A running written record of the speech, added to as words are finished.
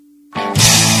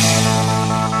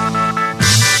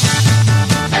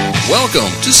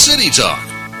Welcome to City Talk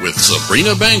with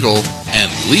Sabrina Bangle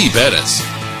and Lee Bettis.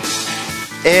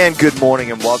 And good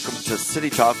morning and welcome to City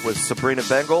Talk with Sabrina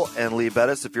Bengal and Lee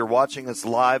Bettis. If you're watching us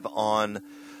live on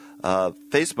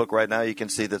Facebook right now, you can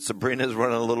see that Sabrina is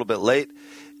running a little bit late.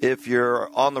 If you're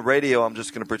on the radio, I'm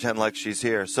just going to pretend like she's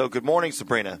here. So good morning,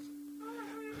 Sabrina.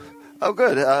 Oh,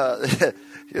 good.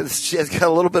 She has got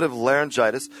a little bit of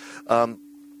laryngitis.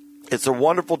 It's a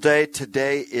wonderful day.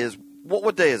 Today is,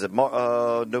 what day is it?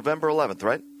 November 11th,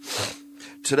 right?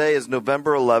 Today is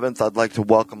November 11th. I'd like to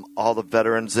welcome all the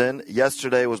veterans in.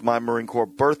 Yesterday was my Marine Corps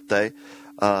birthday.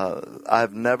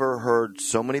 I've never heard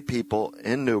so many people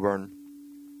in New Bern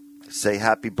say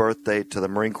happy birthday to the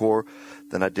Marine Corps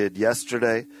than I did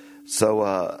yesterday. So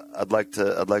I'd like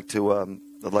to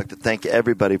thank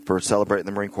everybody for celebrating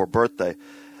the Marine Corps birthday.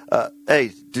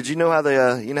 Hey, did you know how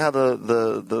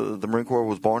the Marine Corps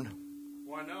was born?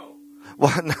 Why no?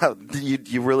 Well, no,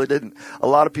 you really didn't. A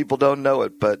lot of people don't know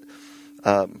it, but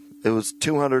it was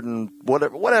 200 and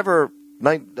whatever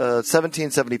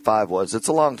 1775 was. It's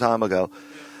a long time ago.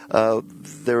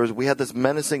 We had this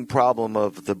menacing problem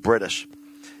of the British,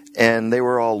 and they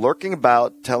were all lurking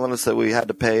about, telling us that we had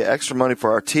to pay extra money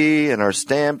for our tea and our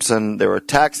stamps, and they were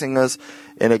taxing us.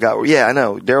 And it got, yeah, I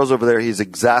know. Daryl's over there. He's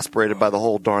exasperated by the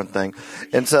whole darn thing.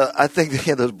 And so I think they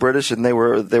had those British, and they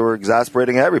were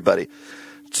exasperating everybody.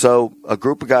 So a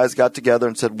group of guys got together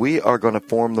and said, we are going to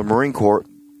form the Marine Corps.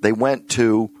 They went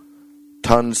to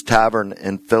Tunn's Tavern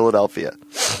in Philadelphia.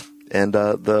 And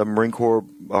the Marine Corps,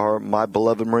 my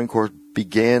beloved Marine Corps,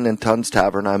 began in Tunn's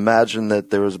Tavern. I imagine that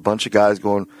there was a bunch of guys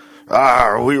going,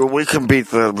 we can beat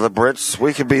the Brits.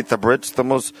 We can beat the Brits.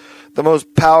 The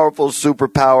most powerful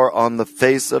superpower on the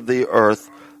face of the earth,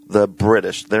 the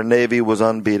British. Their navy was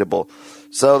unbeatable.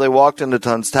 So they walked into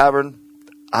Tunn's Tavern.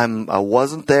 I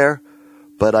wasn't there,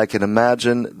 but I can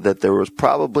imagine that there was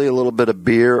probably a little bit of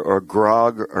beer or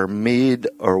grog or mead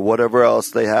or whatever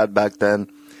else they had back then.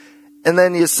 And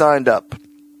then you signed up.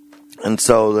 And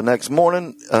so the next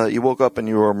morning, you woke up and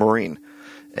you were a Marine.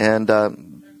 And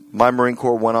my Marine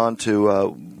Corps went on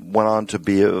to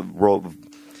be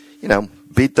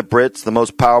beat the Brits, the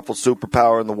most powerful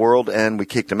superpower in the world, and we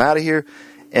kicked them out of here.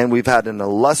 And we've had an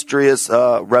illustrious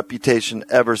reputation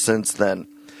ever since then.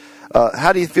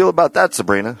 How do you feel about that,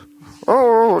 Sabrina?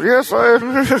 Oh, yes, All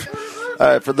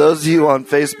right, for those of you on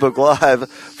Facebook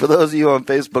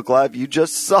Live, you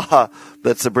just saw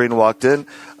that Sabrina walked in.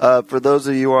 For those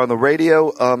of you who are on the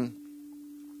radio,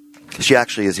 she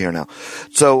actually is here now.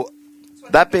 So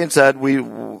that being said,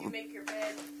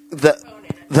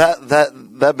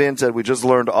 that being said, we just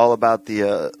learned all about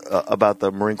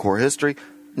the Marine Corps history.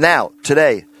 Now,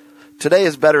 today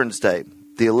is Veterans Day,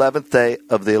 the 11th day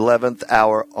of the 11th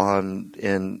hour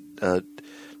in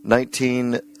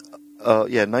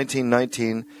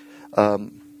 1919,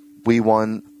 we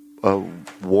won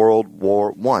World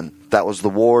War I. That was the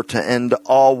war to end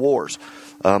all wars.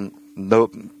 Our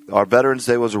Veterans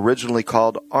Day was originally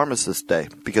called Armistice Day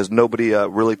because nobody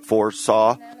really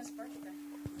foresaw.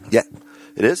 Yeah,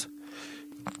 it is.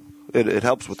 It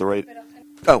helps with the rate.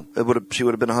 Oh, she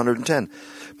would have been 110.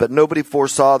 But nobody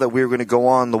foresaw that we were going to go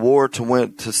on the war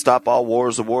to stop all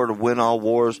wars, the war to win all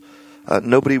wars.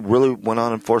 Nobody really went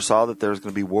on and foresaw that there was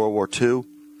going to be World War II,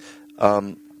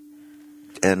 and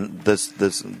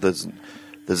this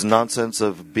nonsense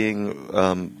of being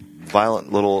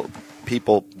violent little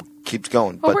people keeps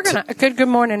going. Well, good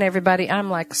morning, everybody. I'm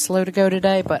like slow to go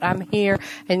today, but I'm here,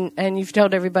 and you've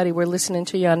told everybody we're listening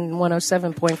to you on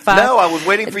 107.5. No, I was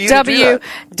waiting for you to do that.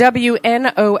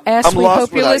 WNOS. We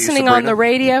hope you're listening on the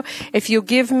radio. If you'll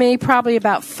give me probably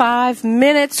about 5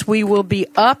 minutes, we will be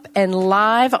up and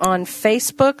live on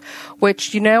Facebook,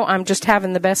 which, I'm just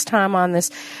having the best time on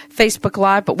this Facebook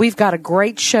Live, but we've got a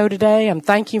great show today. I'm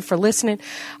thanking you for listening.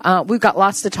 We've got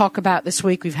lots to talk about this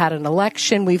week. We've had an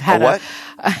election. We've had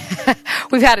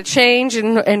we've had a change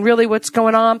and really what's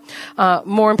going on.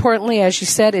 More importantly, as you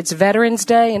said, it's Veterans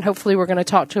Day, and hopefully we're going to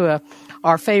talk to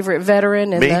our favorite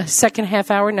veteran in the second half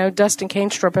hour. No, Dustin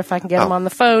Kainstrup, if I can get him on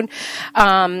the phone.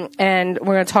 And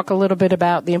we're going to talk a little bit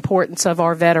about the importance of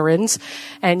our veterans.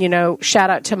 And,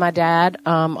 shout out to my dad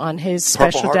on his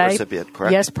special Purple day. Heart recipient,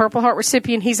 correct? Yes, Purple Heart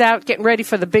recipient. He's out getting ready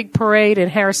for the big parade in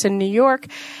Harrison, New York.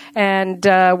 And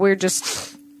we're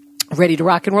just ready to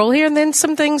rock and roll here. And then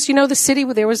some things, the city,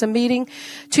 there was a meeting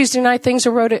Tuesday night. Things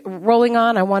are rolling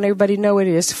on. I want everybody to know it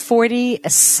is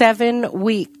 47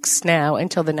 weeks now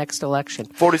until the next election.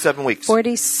 47 weeks.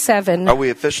 47. Are we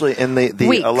officially in the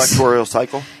electoral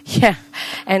cycle? Yeah.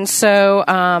 And so,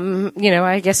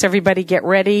 I guess everybody get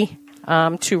ready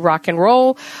to rock and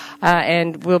roll.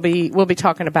 And we'll be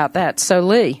talking about that. So,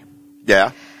 Lee.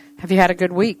 Yeah. Have you had a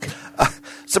good week?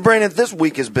 Sabrina, this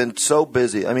week has been so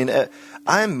busy. I mean,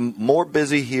 I'm more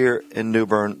busy here in New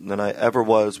Bern than I ever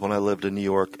was when I lived in New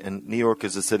York, and New York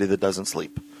is a city that doesn't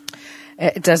sleep.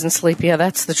 It doesn't sleep. Yeah,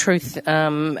 that's the truth.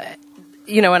 And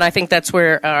I think that's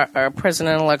where our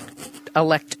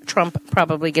President-elect Trump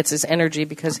probably gets his energy,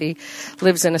 because he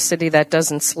lives in a city that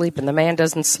doesn't sleep, and the man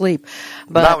doesn't sleep.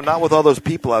 But not with all those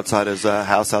people outside his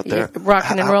house out there,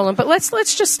 rocking and rolling. But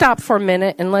let's just stop for a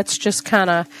minute and let's just kind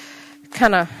of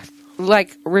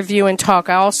like review and talk.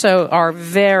 I also, our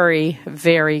very,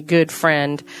 very good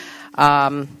friend,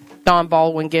 Dawn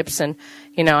Baldwin Gibson.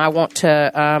 I want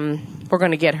to. We're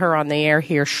going to get her on the air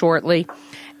here shortly.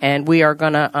 And we are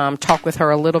going to talk with her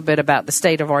a little bit about the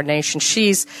state of our nation.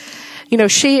 She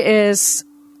is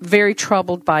very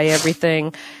troubled by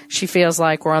everything. She feels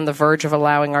like we're on the verge of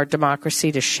allowing our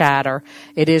democracy to shatter.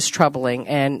 It is troubling,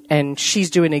 and she's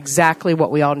doing exactly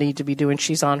what we all need to be doing.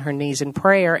 She's on her knees in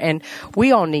prayer, and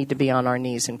we all need to be on our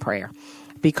knees in prayer,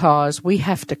 because we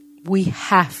have to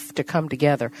come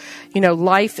together.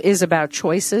 Life is about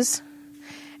choices.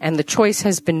 And the choice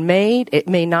has been made. It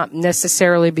may not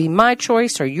necessarily be my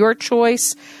choice or your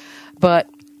choice, but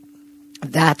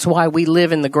that's why we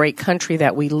live in the great country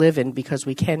that we live in, because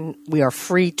we are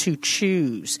free to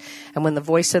choose. And when the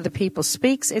voice of the people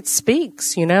speaks, it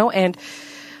speaks, and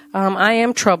I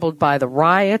am troubled by the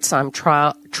riots. I'm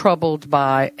troubled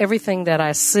by everything that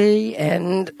I see,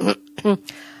 and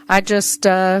I just,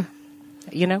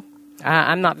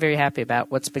 I'm not very happy about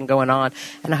what's been going on,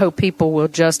 and I hope people will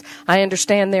I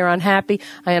understand they're unhappy.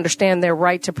 I understand their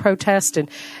right to protest, and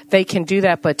they can do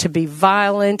that, but to be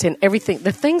violent and everything,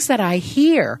 the things that I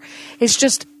hear,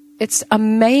 it's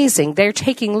amazing. They're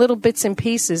taking little bits and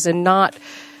pieces and not,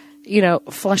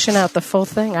 fleshing out the full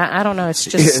thing. I don't know. It's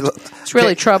just, it's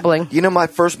really troubling. My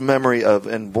first memory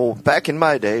back in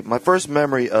my day, my first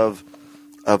memory of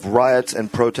riots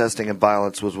and protesting and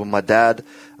violence was when my dad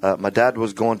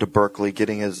was going to Berkeley,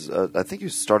 getting his I think he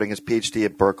was starting his PhD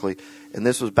at Berkeley, and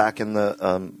this was back in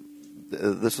the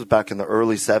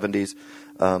early 70s.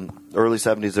 Early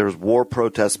 70s, there was war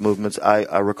protest movements.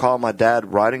 I recall my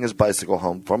dad riding his bicycle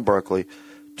home from Berkeley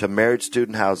to married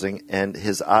student housing, and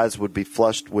his eyes would be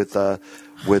flushed with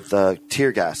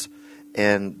tear gas,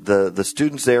 and the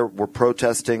students there were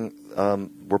protesting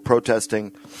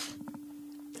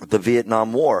the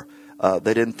Vietnam War.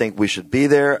 They didn't think we should be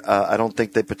there. I don't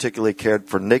think they particularly cared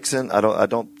for Nixon. I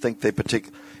don't think they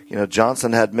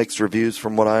Johnson had mixed reviews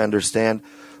from what I understand.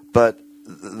 But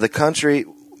the country,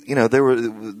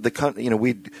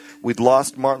 we'd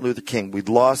lost Martin Luther King. We'd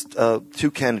lost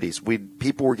two Kennedys.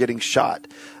 People were getting shot.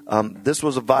 This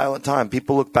was a violent time.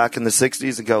 People look back in the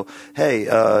 60s and go, hey,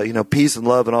 peace and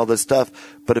love and all this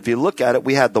stuff. But if you look at it,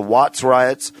 we had the Watts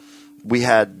riots. We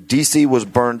had D.C. was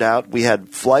burned out. We had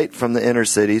flight from the inner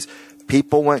cities.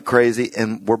 People went crazy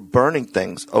and were burning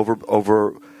things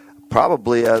over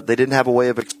probably they didn't have a way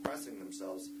of expressing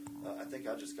themselves. I think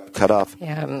I just got cut off.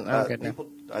 Yeah, I'm good now.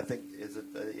 I think,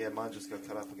 mine just got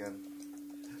cut off again.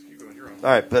 All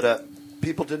right, but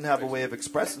people didn't have a way of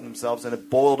expressing themselves, and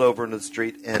it boiled over into the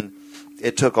street, and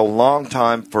it took a long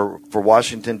time for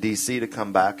Washington, D.C. to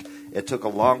come back. It took a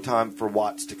long time for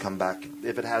Watts to come back,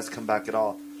 if it has come back at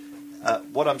all.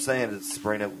 What I'm saying is,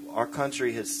 Sabrina, our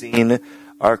country has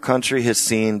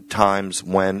seen times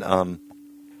when,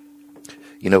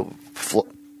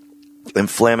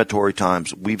 inflammatory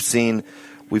times. We've seen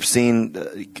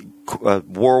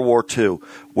World War II,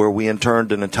 where we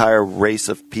interned an entire race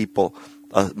of people,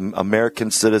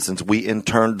 American citizens. We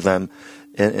interned them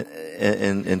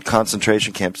in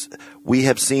concentration camps. We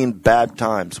have seen bad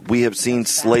times. We have seen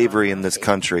slavery in this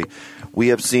country. We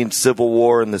have seen civil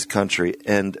war in this country,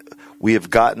 and we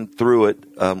have gotten through it.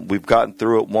 We've gotten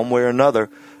through it one way or another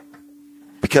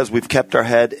because we've kept our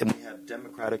head, and we have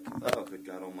democratic. Oh, good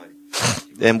God Almighty!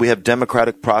 And we have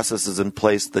democratic processes in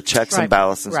place, the checks and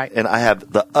balances. Right. And I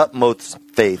have the utmost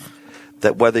faith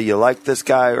that whether you like this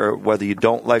guy or whether you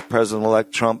don't like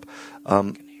President-elect Trump,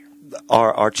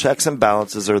 our checks and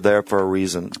balances are there for a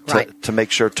reason, to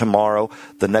make sure tomorrow,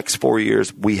 the next 4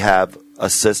 years, we have a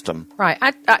system. Right.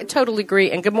 I totally agree.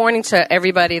 And good morning to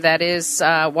everybody that is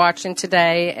watching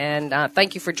today. And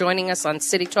thank you for joining us on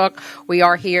City Talk. We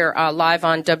are here live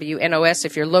on WNOS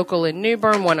if you're local in New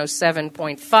Bern,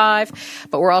 107.5.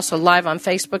 But we're also live on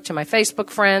Facebook to my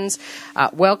Facebook friends.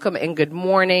 Welcome and good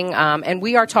morning. And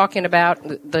we are talking about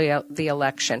the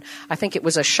election. I think it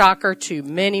was a shocker to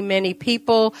many, many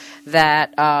people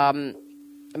that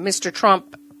Mr.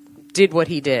 Trump did what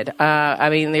he did.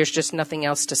 There's just nothing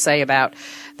else to say about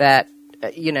that.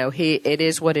 It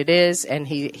is what it is, and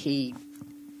he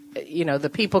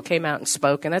the people came out and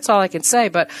spoke, and that's all I can say.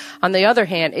 But on the other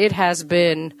hand, it has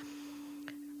been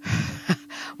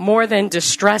more than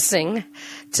distressing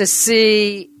to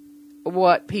see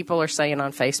what people are saying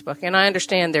on Facebook. And I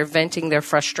understand they're venting their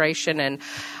frustration. And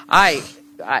I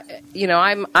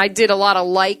did a lot of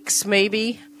likes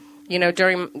maybe,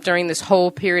 during this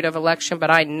whole period of election,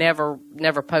 but I never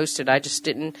posted. I just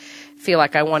didn't feel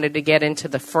like I wanted to get into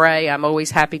the fray. I'm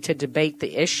always happy to debate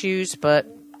the issues,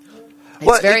 but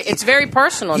it's very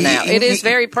personal now. It is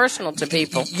very personal to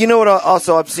people. You know what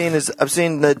also I've seen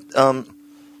that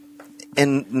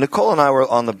and Nicole and I were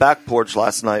on the back porch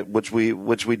last night, which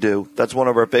we do. That's one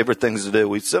of our favorite things to do.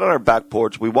 We sit on our back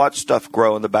porch, we watch stuff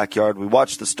grow in the backyard, we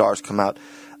watch the stars come out.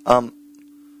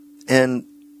 And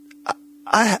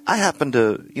I happen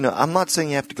to, I'm not saying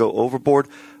you have to go overboard,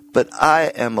 but I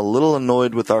am a little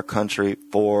annoyed with our country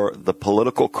for the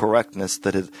political correctness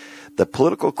that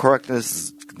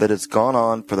has gone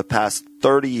on for the past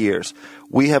 30 years.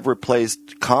 We have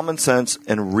replaced common sense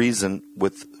and reason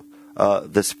with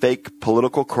this fake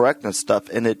political correctness stuff,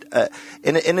 and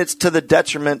it's to the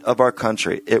detriment of our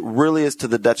country. It really is to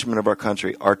the detriment of our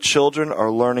country. Our children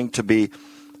are learning to be.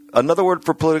 Another word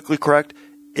for politically correct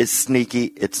is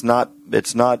sneaky. It's not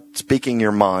speaking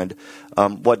your mind.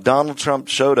 What Donald Trump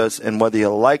showed us, and whether you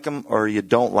like him or you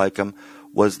don't like him,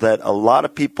 was that a lot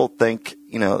of people think,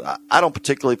 I don't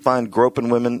particularly find groping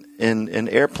women in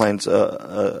airplanes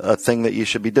a thing that you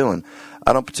should be doing.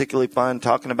 I don't particularly find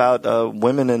talking about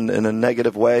women in a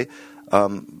negative way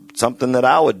something that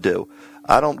I would do.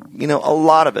 I don't, a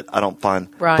lot of it I don't find.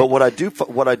 Right. But what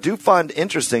I do find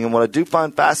interesting and what I do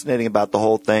find fascinating about the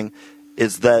whole thing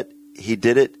is that he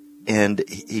did it and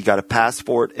he got a pass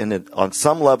for it. And on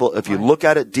some level, if you look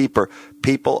at it deeper,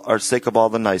 people are sick of all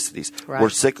the niceties. Right. We're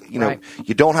sick.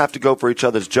 You don't have to go for each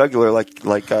other's jugular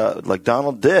like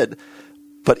Donald did.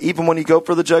 But even when you go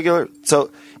for the jugular,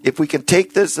 so if we can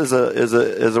take this as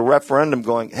a referendum,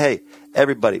 going, hey,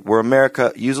 everybody, we're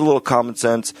America. Use a little common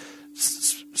sense.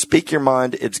 Speak your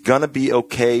mind. It's gonna be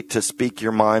okay to speak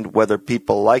your mind, whether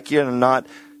people like you or not.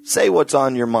 Say what's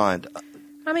on your mind.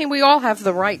 I mean, we all have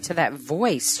the right to that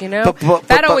voice,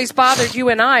 That always bothered you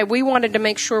and I. We wanted to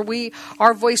make sure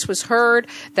our voice was heard,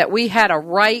 that we had a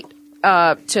right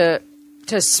to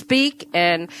speak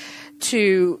and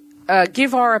to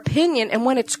give our opinion. And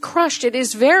when it's crushed, it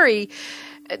is very,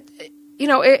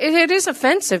 it is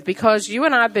offensive, because you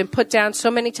and I have been put down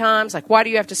so many times. Like, why do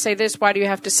you have to say this? Why do you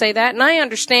have to say that? And I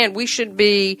understand we should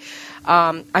be,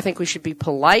 I think we should be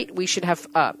polite. We should have,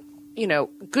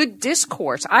 good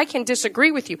discourse. I can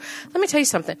disagree with you. Let me tell you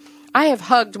something. I have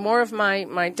hugged more of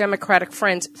my Democratic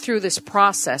friends through this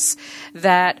process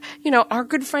that, our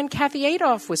good friend Kathy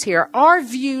Adolph was here. Our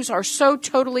views are so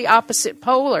totally opposite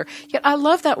polar. Yet I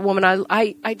love that woman.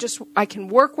 I can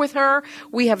work with her.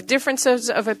 We have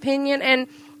differences of opinion, and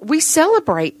we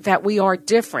celebrate that we are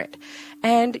different.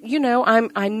 And,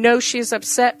 I know she's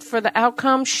upset for the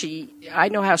outcome. I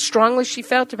know how strongly she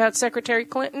felt about Secretary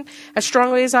Clinton, as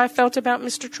strongly as I felt about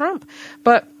Mr. Trump.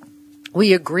 But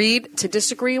we agreed to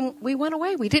disagree, and we went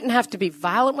away. We didn't have to be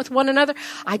violent with one another.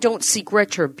 I don't seek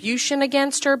retribution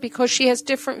against her because she has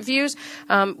different views.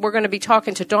 We're going to be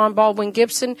talking to Dawn Baldwin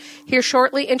Gibson here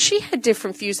shortly, and she had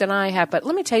different views than I have. But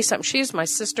let me tell you something. She is my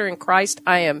sister in Christ.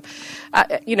 I am,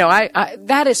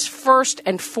 that is first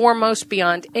and foremost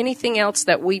beyond anything else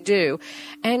that we do.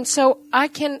 And so I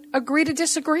can agree to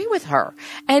disagree with her.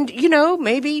 And,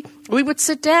 maybe we would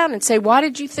sit down and say, why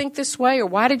did you think this way, or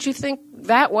why did you think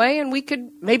that way? And we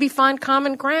could maybe find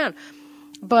common ground.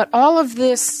 But all of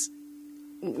this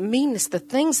meanness, the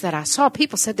things that I saw,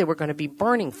 people said they were going to be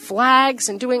burning flags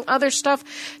and doing other stuff.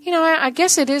 I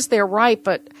guess it is their right,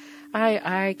 but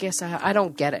I guess I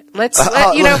don't get it.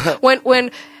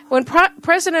 When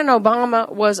President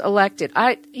Obama was elected,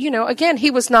 again,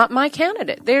 he was not my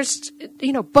candidate.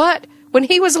 But when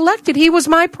he was elected, he was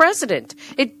my president.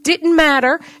 It didn't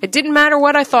matter. It didn't matter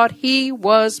what I thought. He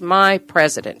was my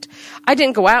president. I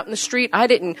didn't go out in the street. I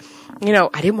didn't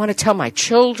want to tell my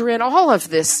children. All of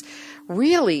this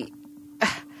really,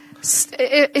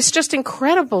 it's just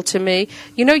incredible to me.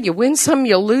 You win some,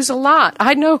 you lose a lot.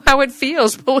 I know how it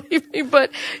feels, believe me, but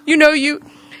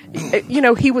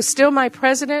he was still my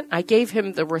president. I gave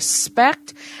him the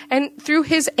respect. And through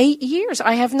his 8 years,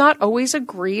 I have not always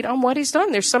agreed on what he's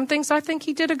done. There's some things I think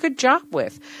he did a good job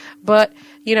with. But,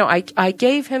 I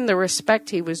gave him the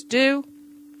respect he was due,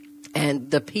 and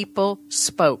the people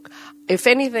spoke. If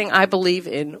anything, I believe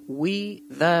in we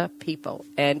the people,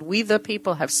 and we the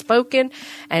people have spoken,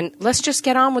 and let's just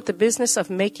get on with the business of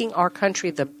making our country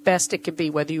the best it could be,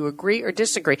 whether you agree or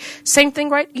disagree. Same thing,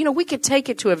 right? We could take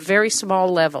it to a very small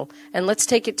level, and let's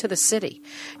take it to the city.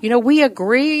 We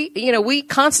agree, we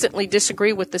constantly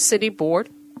disagree with the city board,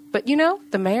 but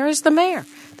the mayor is the mayor.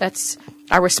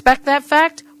 I respect that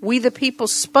fact. We the people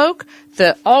spoke.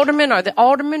 The aldermen are the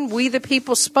aldermen. We the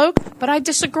people spoke. But I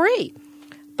disagree.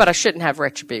 But I shouldn't have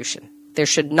retribution. There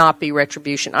should not be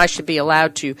retribution. I should be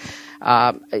allowed to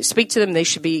speak to them. They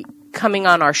should be coming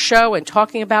on our show and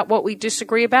talking about what we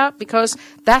disagree about, because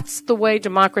that's the way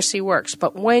democracy works.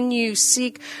 But when you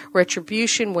seek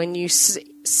retribution, when you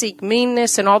seek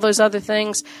meanness and all those other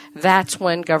things, that's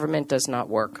when government does not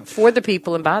work for the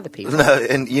people and by the people. No,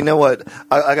 and you know what?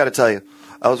 I got to tell you,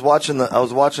 I was watching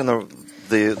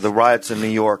the riots in New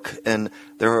York, and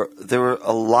there were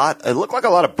a lot. It looked like a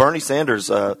lot of Bernie Sanders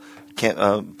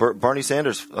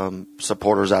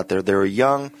supporters out there. They were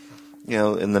young,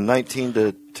 in the 19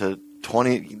 to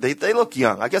 20. They look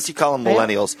young. I guess you call them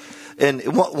millennials. And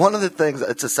one of the things,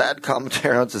 it's a sad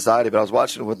commentary on society, but I was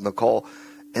watching it with Nicole,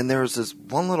 and there was this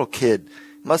one little kid.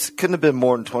 Couldn't have been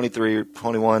more than 23 or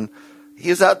 21.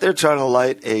 He was out there trying to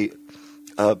light a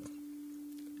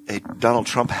Donald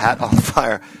Trump hat on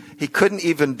fire. He couldn't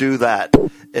even do that,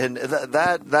 and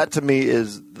that to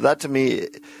me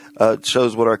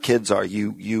shows what our kids are.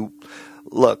 You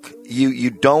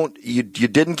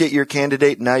didn't get your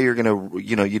candidate. Now you're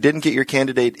you didn't get your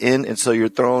candidate in, and so you're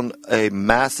throwing a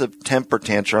massive temper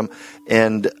tantrum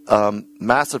and trying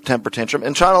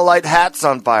to light hats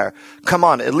on fire. Come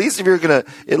on, at least if you're gonna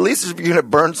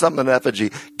burn something in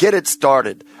effigy, get it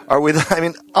started.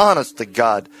 Honest to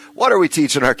God, what are we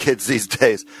teaching our kids these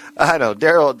days? I know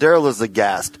Daryl is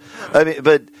aghast.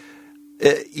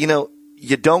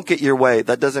 You don't get your way.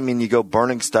 That doesn't mean you go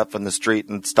burning stuff in the street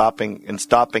and stopping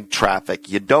traffic.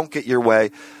 You don't get your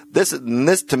way. This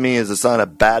to me is a sign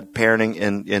of bad parenting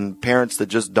and parents that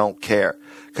just don't care.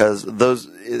 Because those,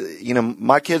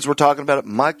 my kids were talking about it.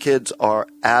 My kids are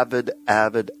avid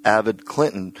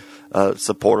Clinton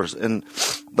supporters. And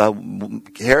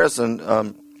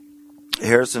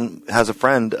Harrison has a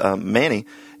friend, Manny,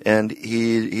 and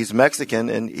he's Mexican,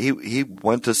 and he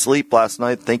went to sleep last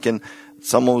night thinking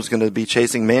someone was going to be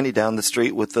chasing Manny down the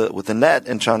street with a net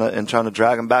and trying to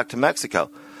drag him back to Mexico.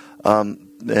 And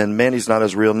Manny's not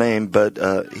his real name, but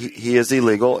he is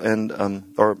illegal and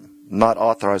or not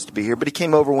authorized to be here. But he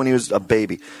came over when he was a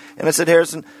baby. And I said,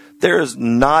 Harrison, there is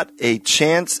not a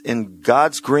chance in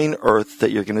God's green earth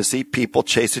that you're going to see people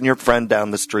chasing your friend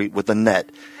down the street with a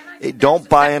net. Don't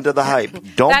buy into the hype.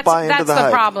 Don't buy into the hype. That's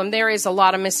the problem. There is a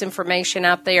lot of misinformation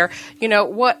out there.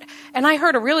 And I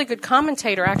heard a really good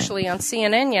commentator actually on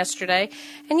CNN yesterday.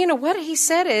 And what he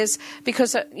said is,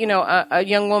 because, a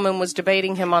young woman was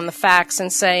debating him on the facts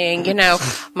and saying,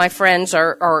 my friends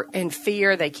are in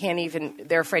fear.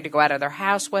 They're afraid to go out of their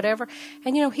house, whatever.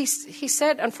 And, he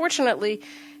said, unfortunately,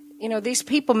 these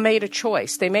people made a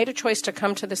choice. They made a choice to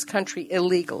come to this country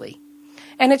illegally.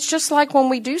 And it's just like when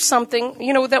we do something,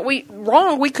 that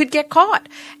we could get caught.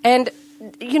 And,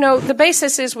 the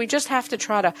basis is we just have to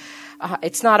try to,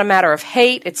 it's not a matter of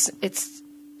hate.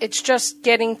 It's just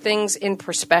getting things in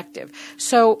perspective.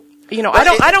 So,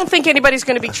 I don't think anybody's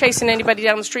going to be chasing anybody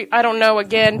down the street. I don't know.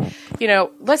 Again,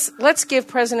 let's give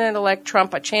President-elect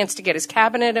Trump a chance to get his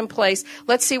cabinet in place.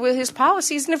 Let's see what his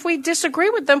policies. And if we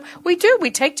disagree with them, we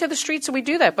take to the streets and we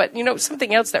do that. But,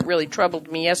 something else that really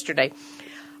troubled me yesterday.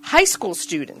 High school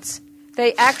students,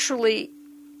 they actually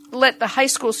let the high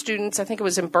school students, I think it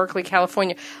was in Berkeley,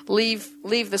 California, leave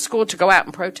the school to go out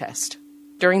and protest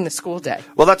during the school day.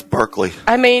 Well, that's Berkeley.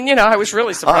 I was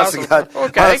really surprised.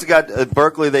 Honestly, God,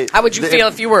 Berkeley, how would you feel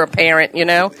if you were a parent,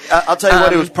 I'll tell you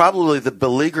what, it was probably the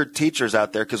beleaguered teachers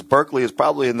out there, because Berkeley is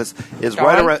probably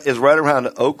right around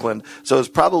Oakland, so it's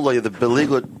probably the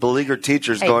beleaguered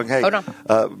teachers going, hey,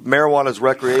 marijuana is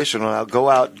recreational, now go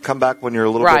out, come back when you're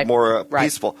a little bit more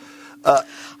peaceful. All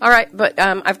right, but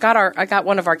I got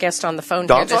one of our guests on the phone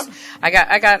here. I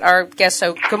got our guest.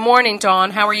 So good morning,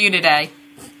 Dawn. How are you today?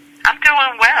 I'm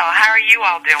doing well. How are you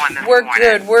all doing this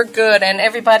morning? We're good. And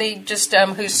everybody just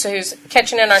who's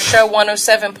catching in our show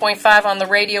 107.5 on the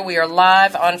radio, we are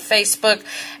live on Facebook.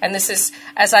 And this is,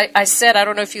 as I said, I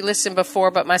don't know if you listened before,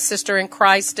 but my sister in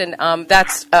Christ, and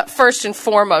that's first and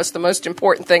foremost the most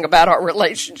important thing about our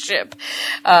relationship.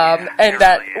 And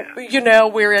that,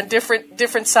 we're in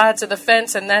different sides of the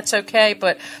fence, and that's okay.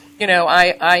 But,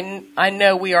 I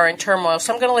know we are in turmoil.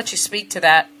 So I'm going to let you speak to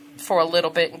that for a little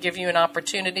bit and give you an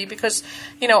opportunity, because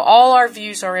all our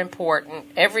views are important.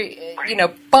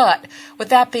 But with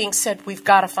that being said, we've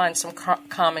got to find some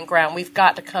common ground. We've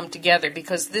got to come together,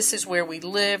 because this is where we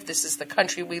live. This is the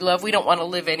country we love. We don't want to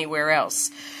live anywhere else.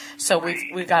 So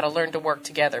we've got to learn to work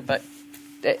together. But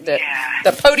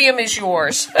the podium is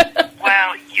yours.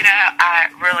 Well, I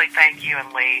really thank you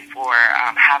and Lee for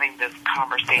having this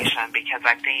conversation, because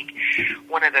I think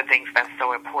one of the things that's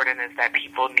so important is that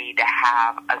people need to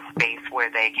have a space where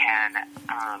they can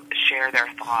share their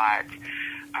thoughts,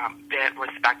 vent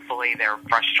respectfully their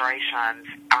frustrations,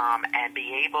 and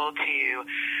be able to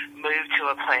move to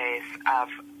a place of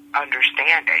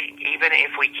understanding, even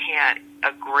if we can't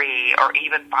agree or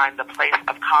even find the place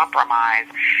of compromise,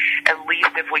 at least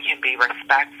if we can be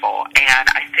respectful. And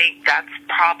I think that's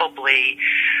probably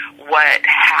what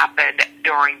happened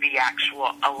during the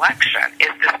actual election, is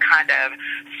this kind of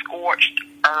scorched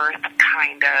earth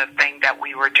kind of thing that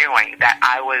we were doing that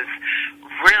I was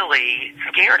really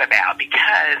scared about,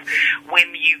 because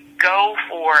when you go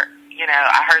for,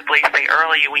 I heard Lee say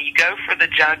earlier, when you go for the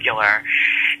jugular,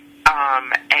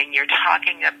 and you're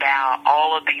talking about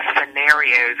all of these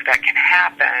scenarios that can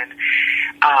happen,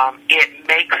 it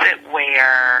makes it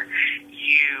where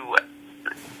you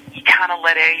kind of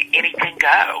let anything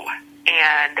go.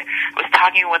 And I was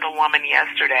talking with a woman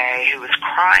yesterday who was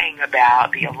crying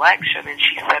about the election, and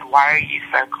she said, "Why are you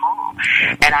so calm?"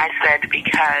 And I said,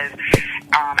 because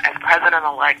as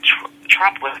President-elect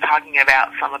Trump was talking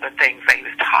about some of the things that he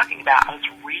was talking about, I was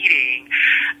reading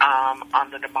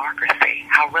on the democracy,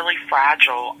 how really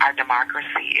fragile our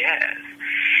democracy is.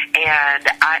 And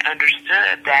I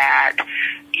understood that,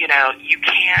 you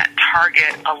can't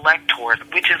target electors,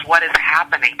 which is what is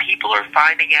happening. People are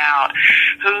finding out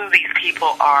who these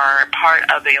people are, part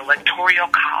of the Electoral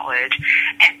College,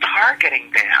 and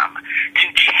targeting them to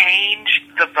change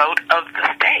the vote of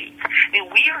the states. I mean,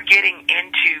 we are getting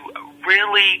into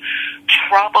really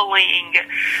troubling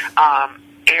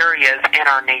areas in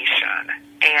our nation.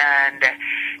 And,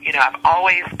 I've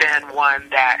always been one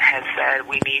that has said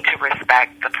we need to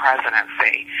respect the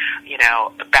presidency.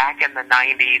 Back in the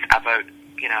 90s,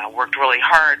 I worked really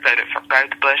hard, voted for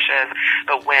both Bushes,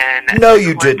 but when... No,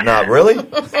 you did not, really? I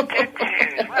did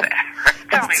too,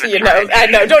 whatever. I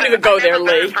know, don't even go there,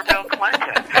 Lee. For Bill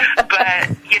Clinton.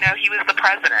 But, he was the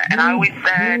president, and I always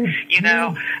said,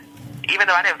 even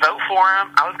though I didn't vote for him,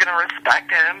 I was going to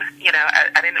respect him.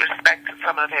 I didn't respect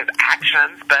some of his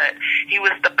actions, but he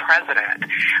was the president.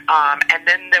 And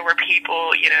then there were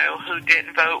people, who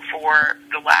didn't vote for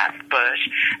the last Bush,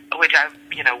 which I've,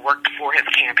 worked for his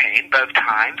campaign both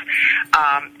times.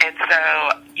 And so,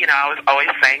 I was always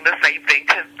saying the same thing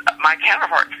to my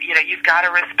counterparts. You've got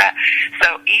to respect.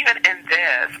 So even in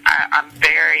this, I'm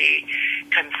very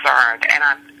concerned, and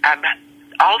I'm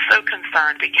also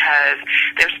concerned because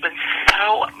there's been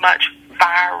so much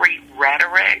fiery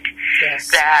rhetoric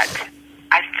that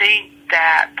I think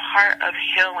that part of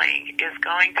healing is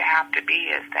going to have to be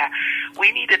is that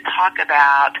we need to talk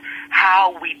about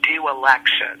how we do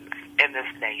elections in this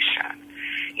nation.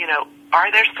 Are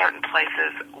there certain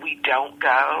places we don't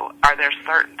go? Are there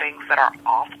certain things that are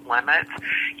off limits?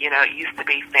 It used to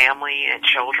be family and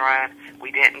children.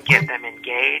 We didn't get them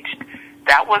engaged.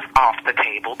 That was off the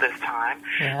table this time.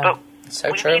 Yeah, but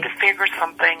so we true. need to figure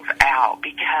some things out,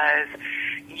 because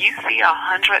you see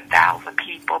 100,000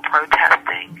 people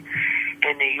protesting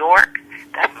in New York.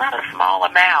 That's not a small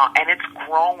amount, and it's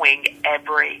growing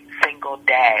every single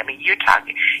day. I mean, you have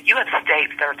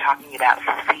states that are talking about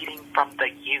seceding from the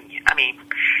union. I mean,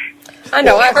 I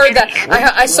know. I heard that.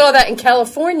 I saw that in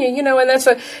California. And that's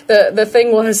what the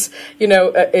thing was.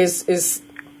 Is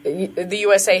the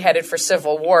USA headed for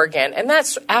civil war again, and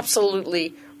that's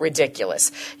absolutely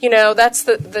ridiculous. That's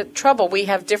the trouble. We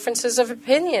have differences of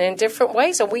opinion in different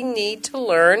ways, and we need to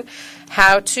learn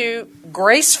how to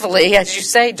gracefully, as you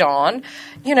say, Dawn,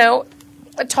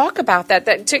 talk about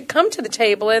that, to come to the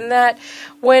table, and that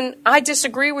when I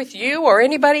disagree with you or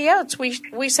anybody else,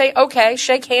 we say, okay,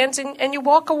 shake hands, and you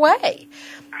walk away.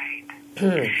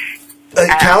 Right.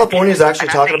 California is actually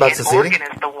talking about seceding? Oregon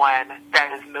is the one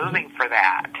that is moving for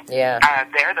that. Yeah.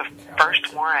 They're the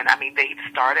first one. I mean, they've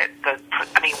started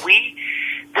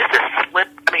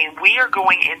we are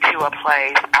going into a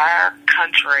place, our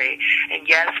country, and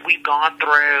yes, we've gone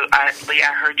through, Lee,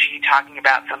 I heard you talking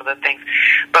about some of the things,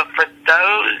 but for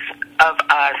those of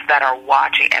us that are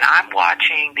watching, and I'm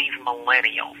watching these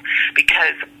millennials,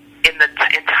 because in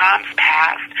times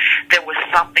past, there was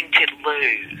something to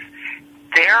lose.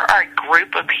 There are a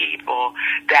group of people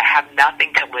that have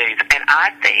nothing to lose. And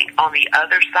I think on the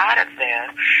other side of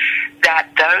this, that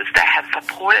those that have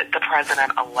supported the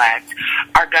president-elect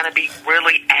are going to be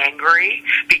really angry,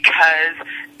 because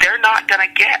they're not going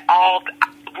to get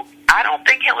I don't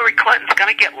think Hillary Clinton's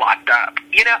going to get locked up.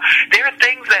 There are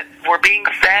things that were being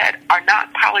said are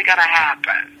not probably going to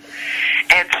happen.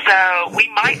 And so we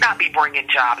might not be bringing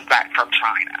jobs back from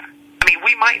China. I mean,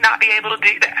 we might not be able to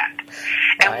do that.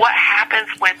 And what happens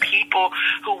when people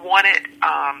who wanted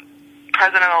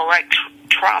President-elect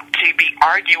Trump to be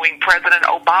arguing President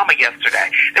Obama yesterday?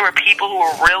 There were people who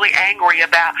were really angry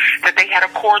about that they had a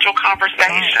cordial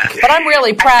conversation. But I'm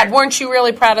really proud. Weren't you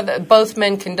really proud of that? Both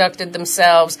men conducted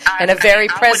themselves in a very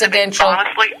presidential...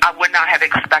 Honestly, I would not have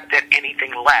expected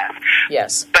anything less.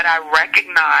 Yes. But I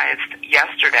recognized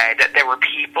yesterday that there were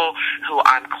people who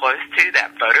I'm close to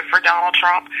that voted for Donald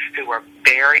Trump who were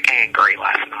very angry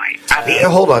last night. I mean,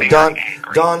 hold on,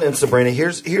 Don and Sabrina.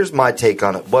 Here's my take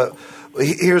on it.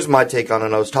 Here's my take on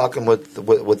it. I was talking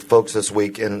with folks this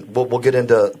week, and we'll get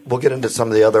into some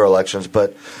of the other elections.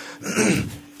 But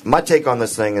my take on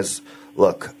this thing is,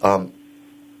 look,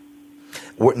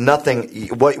 nothing.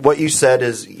 What you said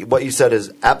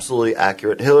is absolutely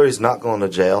accurate. Hillary's not going to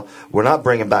jail. We're not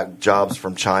bringing back jobs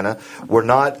from China. We're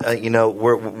not.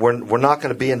 We're not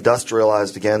going to be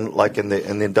industrialized again like in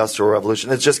the Industrial Revolution.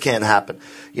 It just can't happen.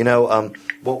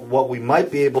 What we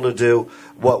might be able to do.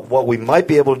 What we might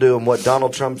be able to do, and what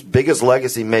Donald Trump's biggest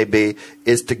legacy may be,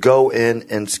 is to go in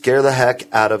and scare the heck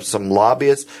out of some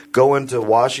lobbyists, go into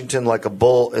Washington like a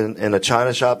bull in a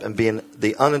china shop, and being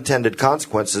the unintended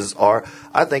consequences are.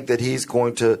 I think he's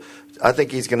going to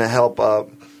help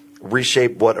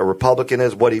reshape what a Republican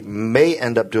is. What he may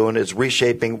end up doing is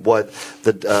reshaping what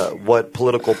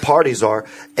political parties are,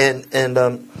 and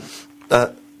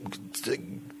that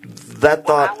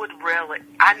thought.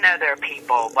 I know there are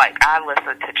people, like I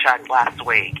listened to Chuck last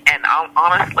week, and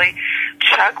honestly,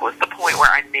 Chuck was the point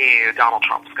where I knew Donald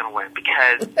Trump was going to win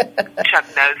because Chuck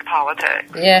knows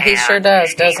politics. Yeah, he sure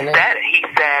does, doesn't he? He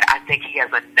said, I think he has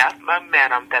enough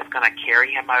momentum that's going to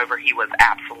carry him over. He was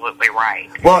absolutely right.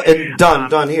 Well, and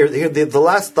Don, here, the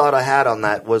last thought I had on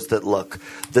that was that, look,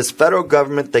 this federal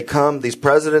government, they come, these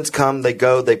presidents come, they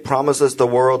go, they promise us the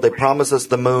world, they promise us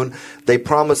the moon, they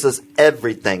promise us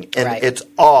everything, and it's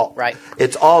all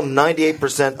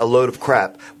 98% a load of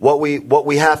crap. What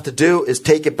we have to do is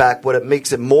take it back. What it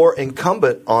makes it more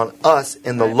incumbent on us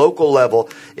in the local level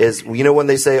is, when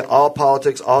they say all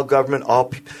politics, all government,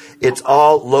 it's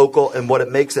all local, and what it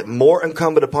makes it more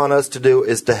incumbent upon us to do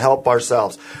is to help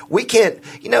ourselves. We can't,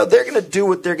 they're going to do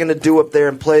what they're going to do up there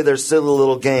and play their silly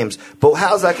little games, but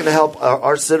how's that going to help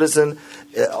our citizens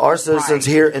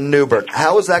here in Newburgh?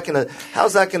 How is that going to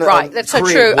Right, that's so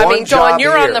true. I mean, Dawn,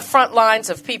 you're on the front lines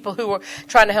of people who are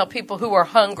trying to help people who are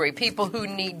hungry, people who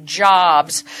need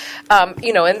jobs,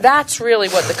 and that's really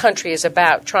what the country is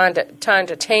about, trying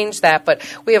to change that. But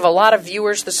we have a lot of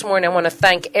viewers this morning. I want to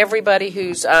thank everybody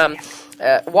who's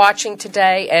watching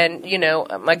today, and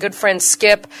my good friend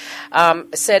Skip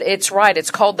said it's right.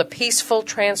 It's called the peaceful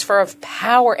transfer of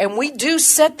power, and we do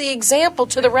set the example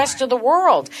to the rest of the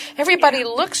world. Everybody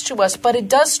looks to us, but it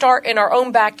does start in our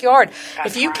own backyard.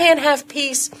 If you can't have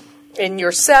peace in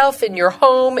yourself, in your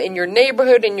home, in your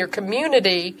neighborhood, in your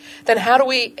community, then how do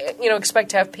we,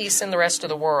 expect to have peace in the rest of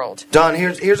the world? Don,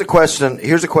 here's a question.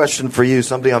 Here's a question for you.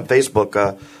 Somebody on Facebook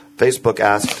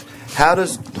asked,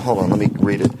 hold on, let me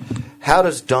read it. How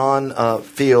does Don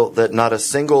feel that not a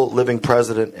single living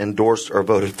president endorsed or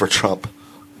voted for Trump?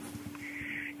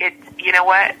 You know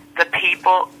what? The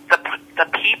people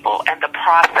and the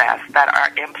process that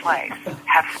are in place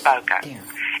have spoken.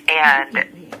 And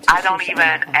I don't even,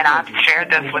 and I've shared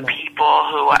this with people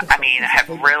who, have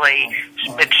really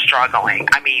been struggling.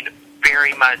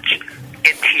 Very much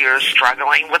in tears,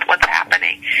 struggling with what's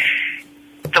happening.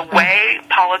 The way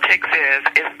politics is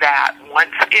that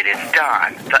once it is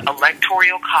done, the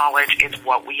Electoral College is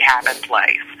what we have in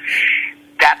place.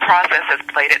 That process has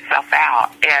played itself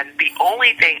out, and the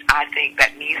only thing I think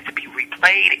that needs to be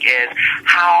replayed is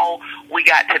how we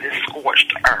got to this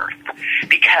scorched earth,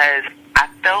 because I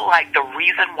feel like the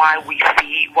reason why we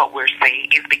see what we're seeing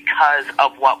is because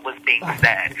of what was being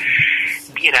said.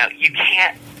 You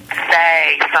can't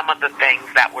say some of the things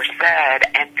that were said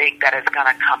and think that it's going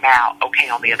to come out okay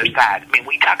on the other side.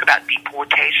 We talk about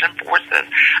deportation forces.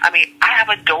 I have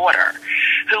a daughter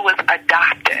who was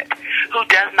adopted, who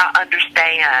does not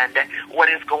understand what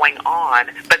is going on,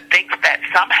 but thinks that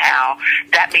somehow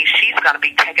that means she's going to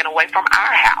be taken away from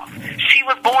our house. She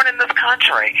was born in this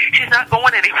country. She's not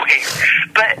going anywhere.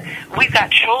 But we've got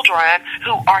children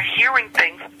who are hearing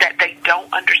things that they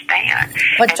don't understand.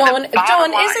 But Dawn,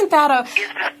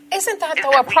 isn't that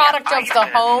though a product of the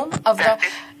home, of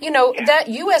that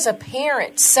you as a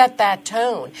parent set that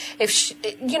tone?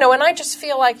 And I just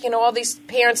feel like, all these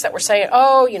parents that were saying,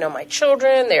 my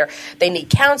children, they need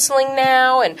counseling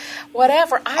now and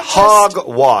whatever.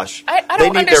 Hogwash. I don't they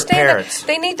need understand their parents.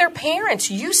 They need their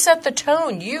parents. You set the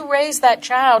tone. You raise that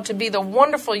child to be the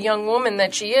wonderful young woman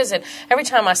that she is. And every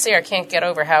time I see her, I can't get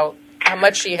over how how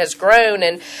much she has grown.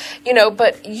 And,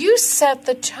 but you set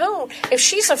the tone. If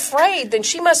she's afraid, then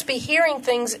she must be hearing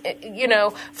things,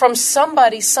 from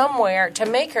somebody somewhere to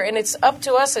make her. And it's up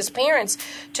to us as parents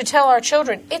to tell our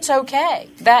children, it's okay.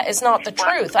 That is not the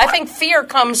truth. I think fear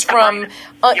comes from,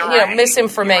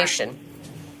 misinformation.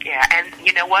 Yeah, and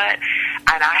you know what?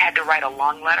 And I had to write a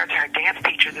long letter to her dance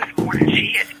teacher this morning.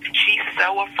 She's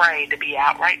so afraid to be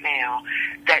out right now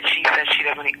that she says she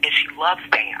doesn't, and she loves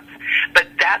dance. But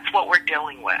that's what we're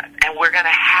dealing with, and we're going to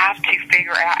have to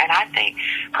figure out. And I think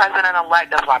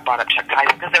President-elect, that's why I brought up Chuck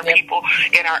Tyson, because there are people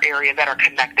in our area that are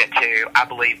connected to, I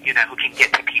believe, who can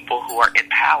get to people who are in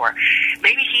power.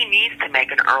 Maybe he needs to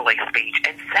make an early speech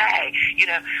and say,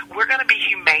 we're going to be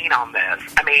humane on this.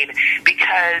 I mean,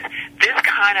 because this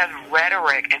kind of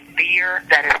rhetoric and fear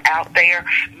that is out there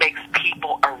makes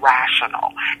people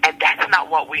irrational, and that's not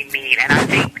what we need. And I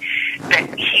think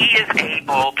that he is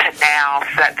able to now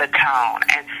set the tone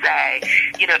and say,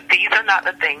 these are not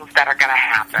the things that are going to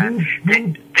happen.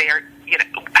 They're,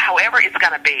 however it's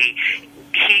going to be,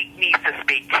 he needs to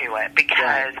speak to it,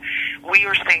 because we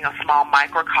are seeing a small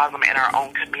microcosm in our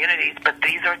own communities, but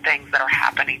these are things that are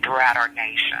happening throughout our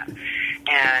nation.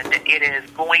 And it is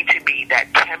going to be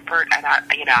that tempered, and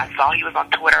I saw he was on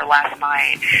Twitter last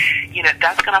night,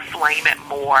 that's going to flame it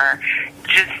more.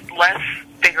 Just let's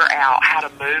figure out how to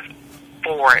move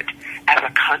forward as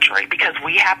a country, because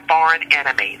we have foreign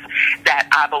enemies that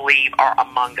I believe are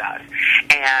among us.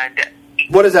 And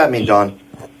what does that mean, John?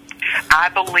 I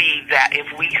believe that if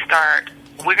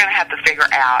we're going to have to figure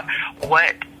out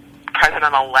what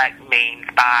President-elect means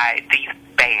by these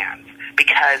bans.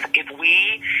 Because if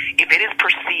it is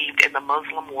perceived in the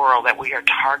Muslim world that we are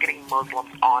targeting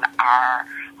Muslims on our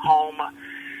home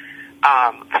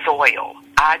soil,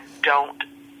 I don't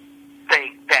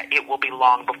think that it will be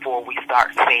long before we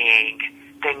start seeing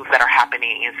things that are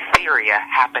happening in Syria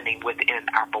happening within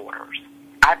our borders.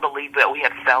 I believe that we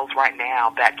have cells right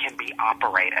now that can be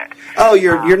operated. Oh,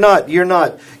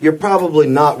 you're probably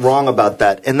not wrong about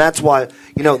that. And that's why,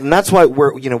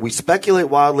 we speculate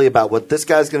wildly about what this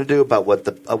guy's going to do, about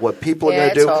what people are going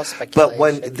to do. All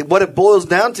speculation. But what it boils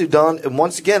down to, Don, and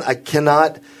once again, I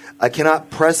cannot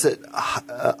press it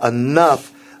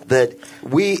enough that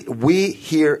we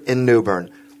here in New Bern,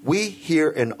 we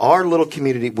here in our little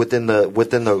community within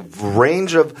the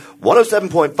range of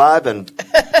 107.5 and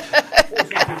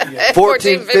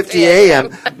 1450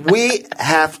 AM,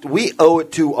 we owe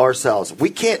it to ourselves. We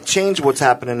can't change what's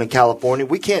happening in California.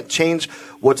 We can't change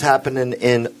what's happening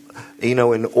in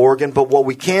Oregon. But what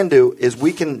we can do is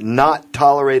we can not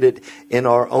tolerate it in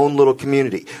our own little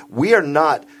community. We are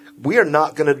not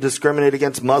going to discriminate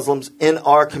against Muslims in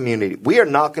our community. We are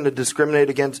not going to discriminate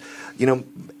against,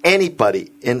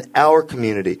 anybody in our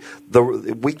community.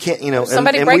 We can't,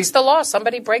 somebody breaks the law.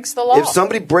 Somebody breaks the law. If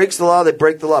somebody breaks the law, they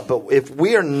break the law. But if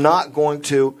we are not going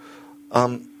to,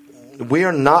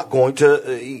 we're not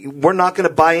going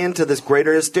to buy into this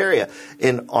greater hysteria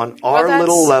on our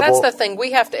little level. That's the thing.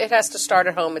 It has to start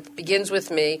at home. It begins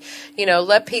with me.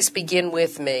 Let peace begin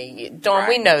with me. Dawn,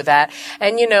 we know that.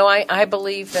 And, I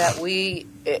believe that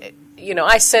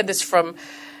I said this from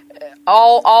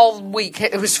all week.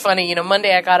 It was funny.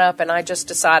 Monday I got up and I just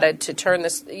decided to turn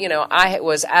this, I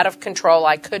was out of control.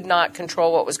 I could not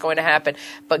control what was going to happen,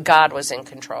 but God was in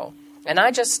control. And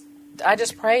I just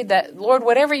prayed that, Lord,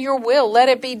 whatever your will, let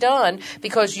it be done,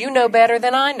 because you know better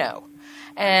than I know.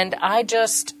 And I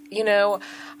just,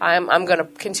 I'm going to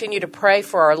continue to pray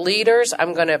for our leaders.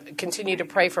 I'm going to continue to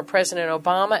pray for President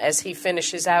Obama as he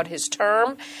finishes out his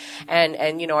term. And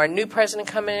our new president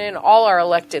coming in, all our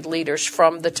elected leaders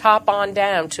from the top on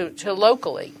down to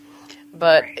locally.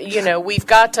 But, we've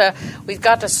got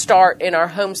to start in our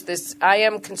homes. I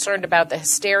am concerned about the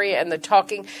hysteria and the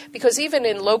talking, because even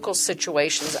in local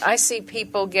situations, I see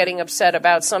people getting upset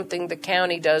about something the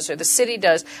county does or the city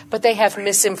does, but they have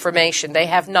misinformation. They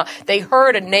have not. They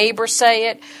heard a neighbor say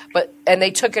it, and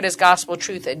they took it as gospel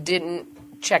truth and didn't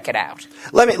check it out.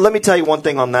 Let me tell you one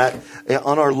thing on that.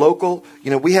 On our local,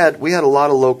 we had a lot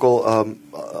of local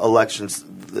elections,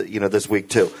 this week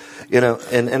too. And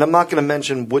I'm not going to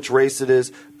mention which race it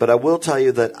is, but I will tell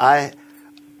you that I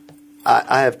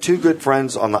have two good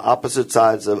friends on the opposite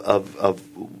sides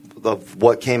of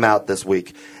what came out this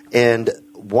week, and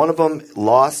one of them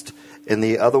lost, and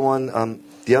the other one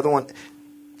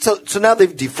So now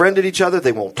they've defriended each other.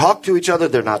 They won't talk to each other.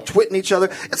 They're not twitting each other.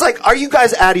 It's like, are you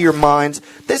guys out of your minds?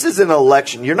 This is an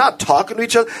election. You're not talking to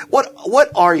each other.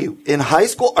 What are you in high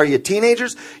school? Are you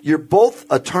teenagers? You're both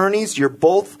attorneys. You're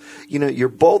both,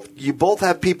 you both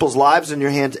have people's lives in your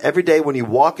hands every day when you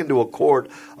walk into a court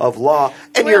of law,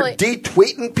 and you're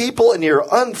de-tweeting people and you're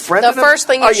unfriending them. The first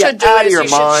thing you should do is you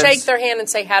should shake their hand and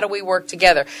say, how do we work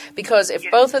together? Because if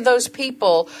both of those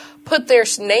people put their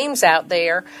names out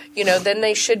there, then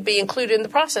they should be included in the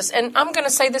process. And I'm going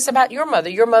to say this about your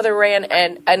mother. Your mother ran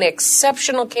an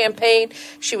exceptional campaign.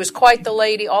 She was quite the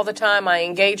lady all the time. I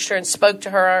engaged her and spoke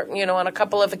to her, on a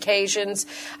couple of occasions.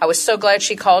 I was so glad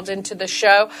she called into the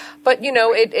show. But,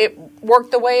 it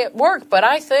worked the way it worked. But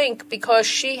I think because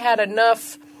she had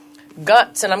enough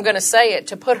guts, and I'm going to say it,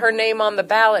 to put her name on the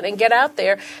ballot and get out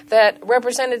there, that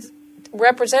Representative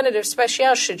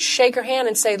Speciale should shake her hand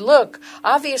and say, look,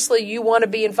 obviously you want to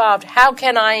be involved. How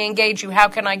can I engage you? How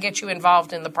can I get you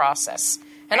involved in the process?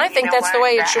 And I think that's the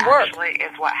way it should work. That actually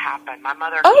is what happened. My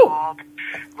mother called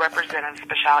Representative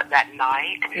Speciale that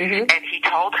night, and he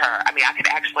told her,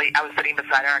 I was sitting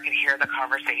beside her, I could hear the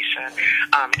conversation,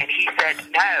 and he said,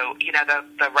 no,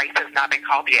 the race has not been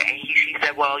called yet. And she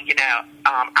said, well,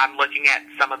 I'm looking at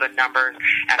some of the numbers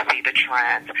and I see the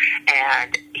trends.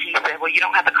 And he said, well, you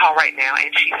don't have to call right now. And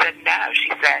she said, no.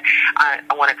 She said,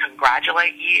 I want to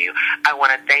congratulate you. I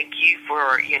want to thank you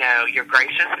for, your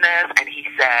graciousness. And he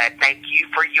said, thank you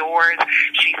for yours.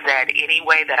 She said, any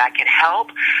way that I can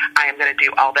help, I am going to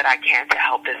do all that I can to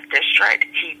help this district.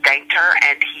 He thanked her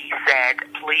and he said,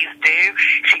 please do.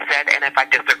 She said, and if I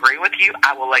disagree with you,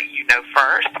 I will let you know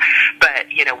first, but,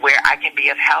 where I can be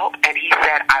of help. And he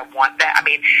said, I want that.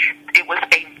 It was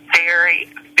a very,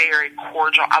 very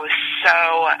cordial.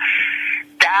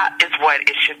 That is what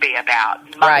it should be about.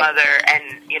 My mother,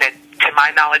 and, to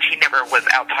my knowledge, he never was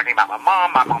out talking about my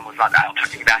mom. My mom was not out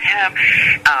talking about him.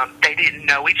 They didn't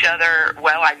know each other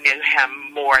well. I knew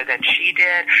him more than she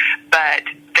did, but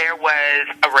there was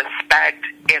a respect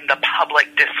in the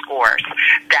public discourse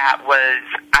that was,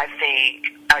 I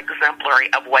think,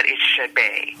 exemplary of what it should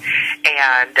be.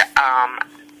 And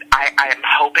I am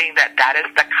hoping that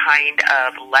is the kind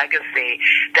of legacy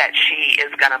that she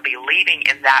is going to be leaving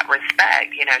in that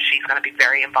respect. She's going to be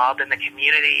very involved in the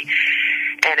community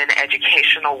and in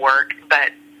educational work,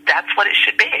 but that's what it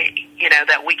should be,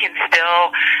 that we can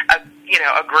still,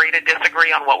 agree to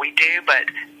disagree on what we do, but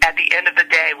at the end of the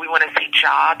day, we want to see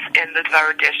jobs in the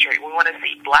 3rd District. We want to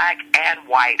see black and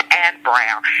white and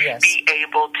brown be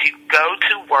able to go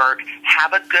to work,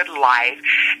 have a good life,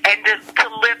 and to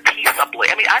live peaceably.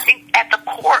 I think at the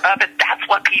core of it, that's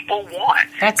what people want.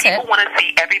 People want to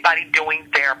see everybody doing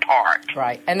their part.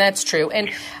 Right, and that's true.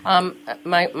 And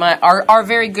our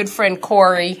very good friend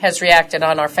Corey has reacted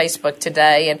on our Facebook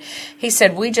today, and he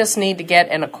said, we just need to get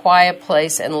in a quiet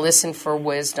place and listen for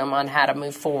wisdom on how to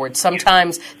move forward.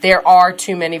 Sometimes there are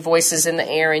too many voices in the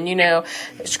air, and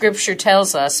Scripture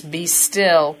tells us, be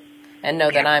still and know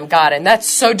that I am God. And that's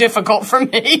so difficult for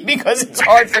me because it's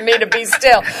hard for me to be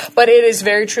still. But it is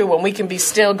very true. When we can be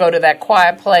still, go to that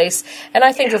quiet place. And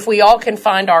I think if we all can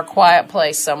find our quiet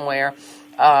place somewhere,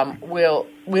 we'll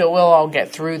all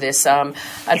get through this.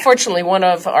 Unfortunately, one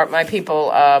of my people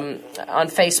on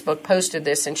Facebook posted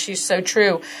this, and she's so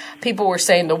true. People were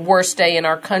saying the worst day in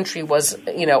our country was,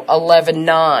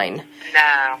 11/9.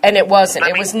 No. And it wasn't.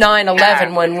 It was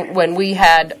 9/11 when we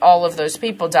had all of those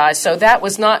people die. So that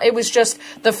was not, it was just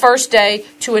the first day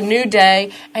to a new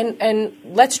day. And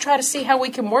let's try to see how we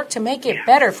can work to make it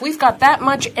better. If we've got that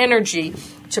much energy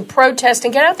to protest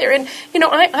and get out there. And,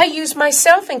 I use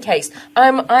myself in case.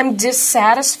 I'm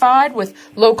dissatisfied with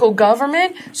local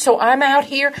government, so I'm out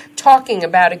here talking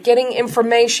about it, getting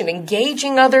information,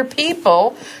 engaging other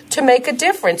people to make a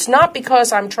difference. Not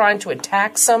because I'm trying to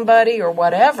attack somebody or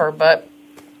whatever, but,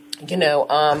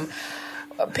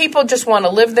 people just want to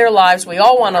live their lives. We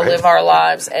all want to live our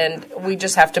lives, and we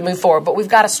just have to move forward. But we've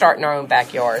got to start in our own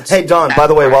backyards. Hey, Dawn, by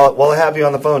the way, while I have you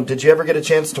on the phone, did you ever get a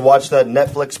chance to watch that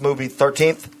Netflix movie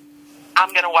 13th? I'm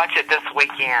going to watch it this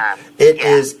weekend. It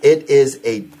is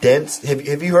a dense...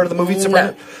 Have you heard of the movie,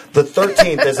 Sabrina? No. The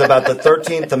 13th is about the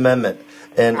 13th Amendment.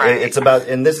 And it's about,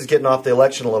 and this is getting off the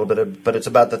election a little bit, but it's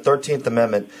about the 13th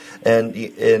Amendment.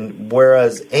 And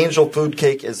whereas angel food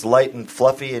cake is light and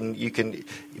fluffy, and you can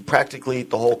practically eat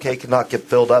the whole cake and not get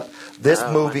filled up, this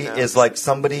movie is like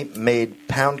somebody made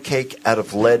pound cake out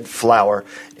of lead flour,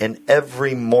 and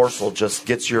every morsel just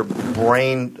gets your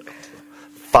brain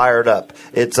fired up.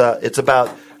 It's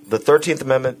about the 13th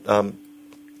Amendment,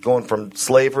 going from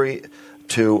slavery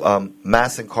to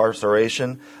mass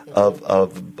incarceration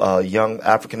of young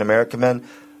African American men.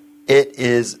 It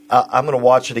is. I'm going to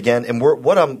watch it again, and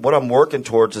what I'm working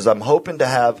towards is I'm hoping to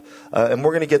have, and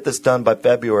we're going to get this done by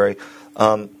February.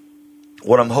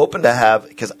 What I'm hoping to have,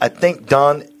 because I think,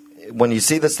 Don, when you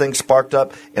see this thing sparked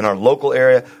up in our local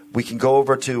area, we can go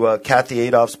over to Kathy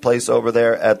Adolph's place over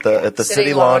there at the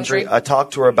City Laundry. I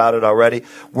talked to her about it already.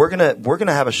 We're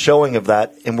gonna have a showing of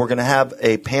that, and we're gonna have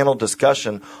a panel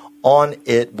discussion on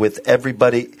it with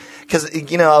everybody, because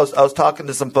I was talking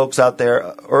to some folks out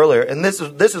there earlier, and this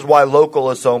is why local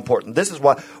is so important. This is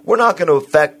why we're not going to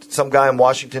affect some guy in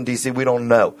Washington D.C. we don't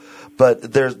know,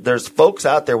 but there's folks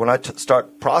out there when I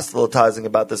start proselytizing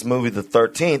about this movie, The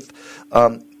 13th,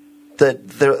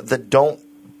 that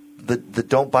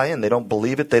don't buy in. They don't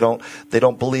believe it. They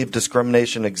don't believe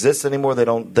discrimination exists anymore. They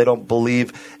don't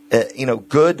believe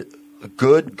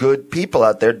good people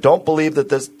out there don't believe that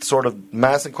this sort of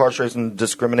mass incarceration and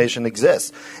discrimination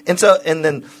exists. And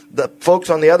then the folks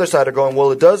on the other side are going,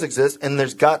 well, it does exist, and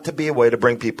there's got to be a way to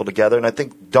bring people together. And I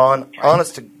think, Don,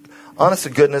 honest to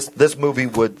goodness, this movie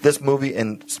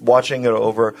and watching it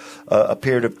over a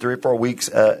period of 3 or 4 weeks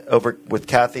over with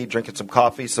Kathy, drinking some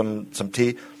coffee, some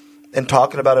tea, and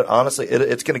talking about it honestly,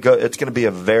 it's going to be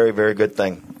a very, very good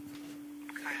thing.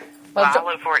 Well, I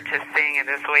look forward to seeing it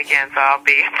this weekend, so I'll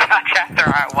be in touch after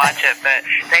I watch it. But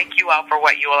thank you all for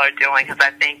what you all are doing, because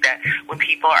I think that when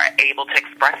people are able to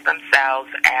express themselves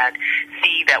and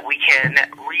see that we can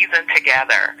reason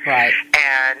together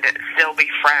and still be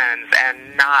friends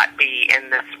and not be in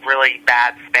this really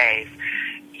bad space.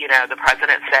 The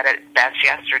president said it best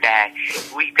yesterday.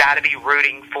 We've got to be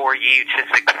rooting for you to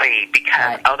succeed,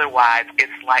 because otherwise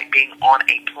it's like being on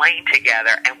a plane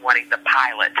together and wanting the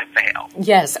pilot to fail.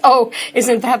 Yes. Oh,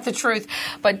 isn't that the truth?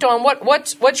 But Dawn,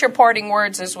 what's your parting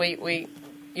words as we Well,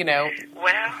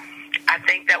 I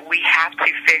think that we have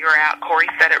to figure out. Corey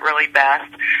said it really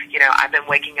best. I've been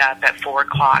waking up at 4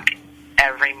 o'clock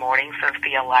every morning since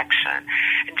the election,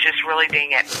 and just really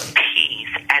being at peace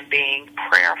and being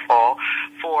prayerful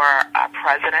for our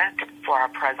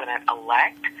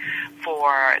president-elect,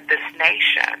 for this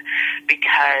nation,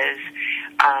 because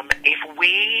I'll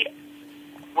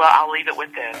leave it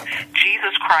with this.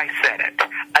 Jesus Christ said it.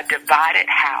 A divided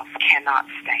house cannot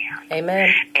stand.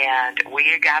 Amen. And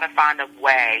we got to find a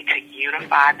way to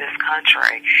unify this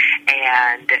country,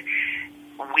 and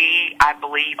I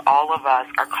believe all of us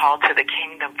are called to the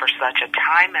kingdom for such a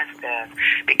time as this,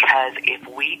 because if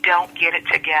we don't get it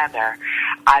together,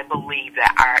 I believe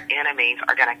that our enemies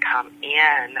are going to come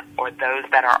in, or those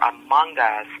that are among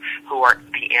us who are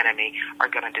the enemy are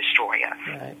going to destroy us.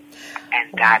 Right. And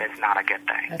that is not a good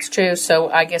thing. That's true. So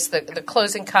I guess the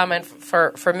closing comment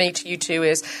for me to you two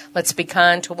is, let's be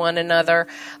kind to one another.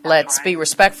 Let's be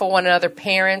respectful of one another.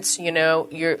 Parents,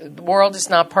 the world is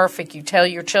not perfect. You tell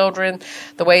your children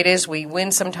the way it is. We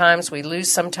win sometimes, we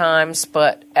lose sometimes,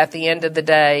 but at the end of the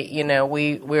day,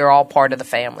 we're all part of the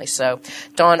family. So,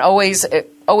 Dawn, always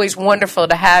wonderful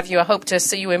to have you. I hope to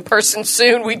see you in person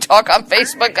soon. We talk on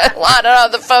Facebook a lot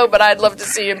on the phone, but I'd love to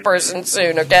see you in person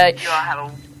soon, okay? You all have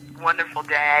a wonderful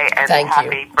day, and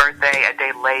happy birthday a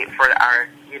day late for our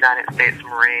United States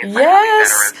Marines.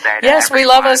 Yes, we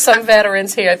love us some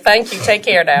veterans here. Thank you. Take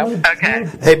care now. Okay.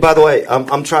 Hey, by the way,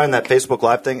 I'm trying that Facebook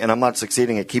Live thing, and I'm not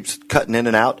succeeding. It keeps cutting in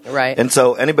and out. Right. And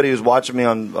so anybody who's watching me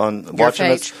on watching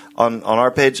this on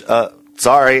our page,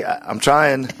 sorry, I'm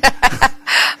trying.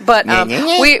 But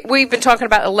we've been talking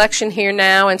about election here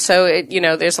now, and so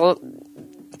there's a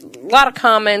lot of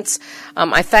comments.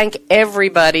 I thank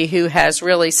everybody who has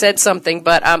really said something,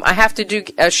 but I have to do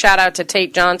a shout out to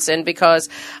Tate Johnson, because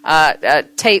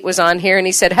Tate was on here and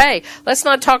he said, hey, let's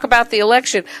not talk about the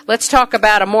election. Let's talk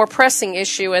about a more pressing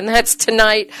issue, and that's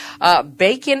tonight,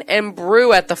 Bacon and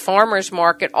Brew at the Farmers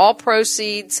Market. All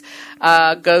proceeds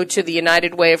go to the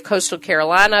United Way of Coastal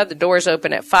Carolina. The doors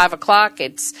open at 5 o'clock.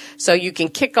 It's so you can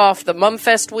kick off the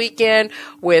Mumfest weekend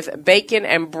with Bacon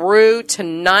and Brew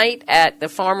tonight at the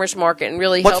Farmers Market and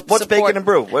really help support. What's Bacon and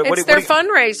Brew? It's their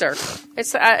fundraiser.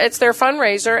 It's their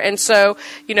fundraiser, and so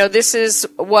this is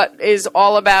what is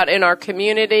all about in our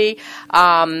community.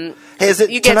 Hey, is it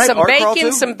you get some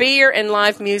bacon, some beer, and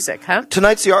live music, huh?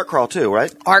 Tonight's the art crawl too,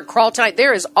 right? Art crawl tonight.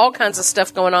 There is all kinds of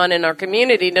stuff going on in our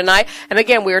community tonight, and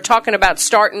again, we were talking about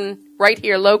starting right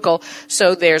here local.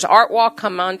 So there's Art Walk.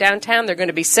 Come on downtown. They're going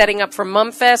to be setting up for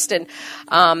Mumfest, and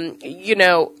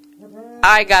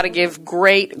I got to give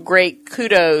great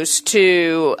kudos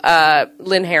to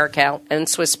Lynn Herricow and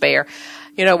Swiss Bear.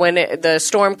 When the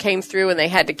storm came through and they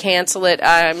had to cancel it,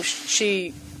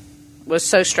 she was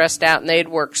so stressed out, and they'd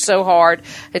worked so hard.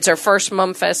 It's her first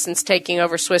Mumfest since taking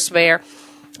over Swiss Bear,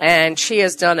 and she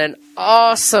has done an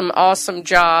awesome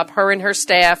job, her and her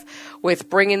staff,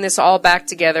 with bringing this all back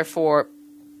together for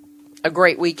a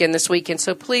great weekend this weekend.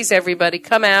 So please, everybody,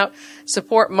 come out,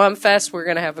 support MumFest. We're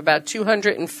going to have about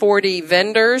 240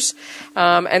 vendors,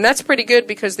 and that's pretty good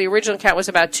because the original count was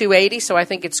about 280, so I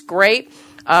think it's great.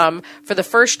 For the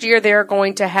first year, they're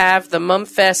going to have the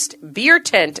MumFest beer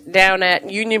tent down at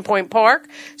Union Point Park.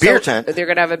 Beer tent? They're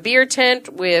going to have a beer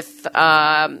tent with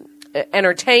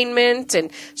entertainment,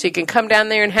 and so you can come down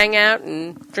there and hang out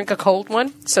and drink a cold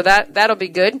one. So that'll be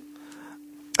good.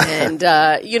 And,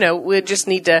 we just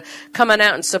need to come on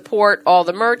out and support all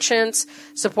the merchants,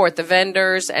 support the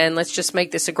vendors, and let's just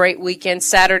make this a great weekend,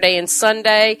 Saturday and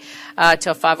Sunday,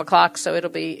 till 5 o'clock. So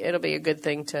it'll be a good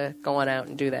thing to go on out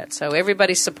and do that. So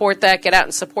everybody support that. Get out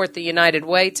and support the United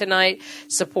Way tonight.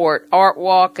 Support Art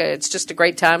Walk. It's just a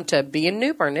great time to be in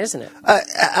New Bern, isn't it?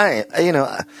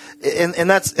 And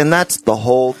that's the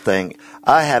whole thing.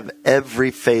 I have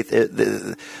every faith.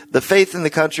 The faith in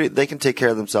the country, they can take care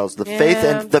of themselves. The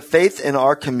faith in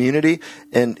our community.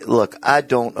 And look, I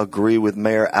don't agree with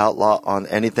Mayor Outlaw on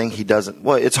anything. He doesn't.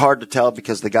 Well, it's hard to tell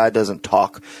because the guy doesn't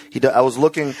talk. I was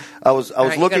looking. I was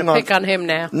looking on. Pick on him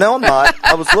now. No, I'm not.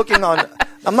 I was looking on.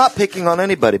 I'm not picking on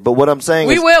anybody, but what I'm saying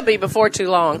is... We will be before too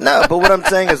long. No, but what I'm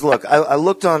saying is, look, I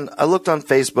looked on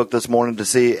Facebook this morning to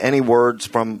see any words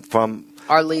from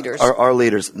our leaders. Our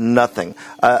leaders, nothing.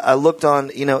 I looked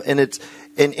on, and it's,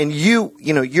 and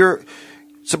you're,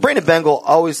 Sabrina Bengal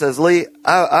always says, Lee,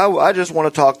 I just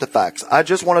want to talk the facts. I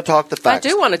just want to talk the facts. I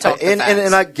do want to talk the facts.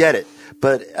 And I get it.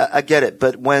 But I get it.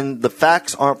 But when the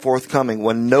facts aren't forthcoming,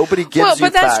 when nobody gives you facts. Well,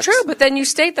 but that's true. But then you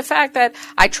state the fact that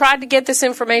I tried to get this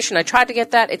information. I tried to get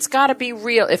that. It's got to be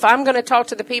real. If I'm going to talk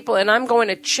to the people and I'm going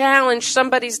to challenge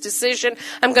somebody's decision,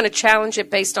 I'm going to challenge it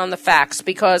based on the facts,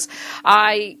 because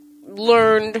I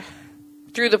learned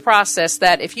through the process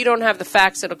that if you don't have the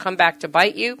facts, it'll come back to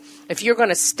bite you. If you're going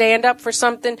to stand up for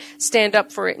something, stand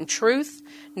up for it in truth.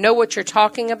 Know what you're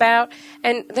talking about,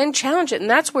 and then challenge it. And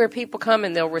that's where people come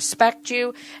and they'll respect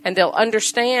you and they'll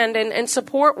understand and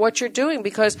support what you're doing,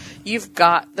 because you've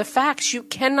got the facts. You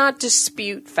cannot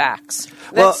dispute facts.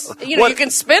 You can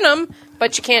spin them,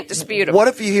 but you can't dispute them. What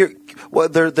if you hear,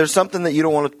 there's something that you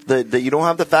don't want to, that you don't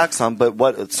have the facts on,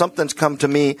 but something's come to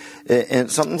me,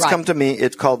 and something's come to me.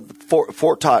 It's called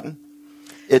Fort Totten.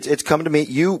 It's come to me.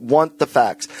 You want the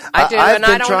facts. I do, and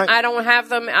I don't have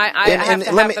them. I have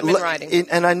to have them in writing.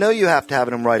 And I know you have to have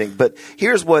it in writing. But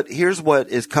here's what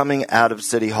is coming out of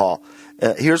City Hall.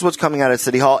 Here's what's coming out of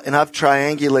City Hall, and I've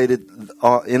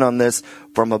triangulated in on this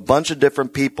from a bunch of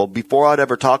different people before I'd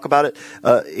ever talk about it.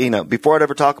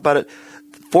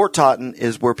 Fort Totten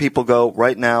is where people go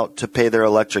right now to pay their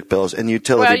electric bills and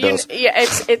utility bills.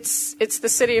 It's the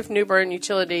City of New Bern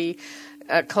utility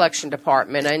collection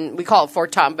department, and we call it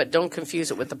Fort Totten, but don't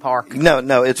confuse it with the park.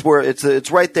 No, it's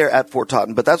right there at Fort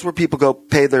Totten, but that's where people go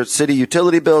pay their city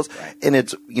utility bills, and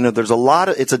it's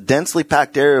it's a densely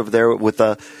packed area over there with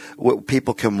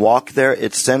people can walk there.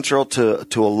 It's central to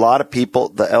a lot of people,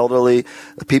 the elderly,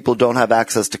 the people who don't have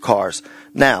access to cars.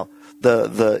 Now,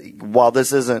 while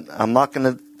this isn't, I'm not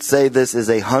going to say this is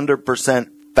 100%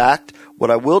 fact. What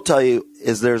I will tell you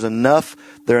is there are enough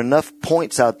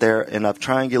points out there, and I've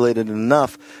triangulated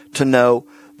enough to know,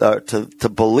 to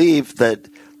believe that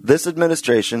this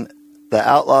administration, the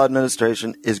Outlaw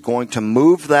administration, is going to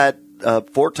move that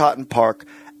Fort Totten Park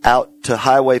out to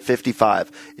Highway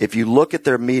 55. If you look at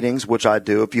their meetings, which I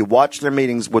do, if you watch their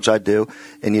meetings, which I do,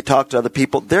 and you talk to other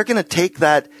people, they're going to take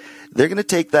that. They're going to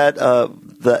take that.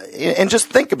 And just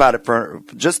think about it.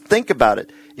 Just think about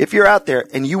it. If you're out there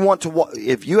and you want to,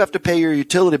 if you have to pay your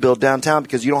utility bill downtown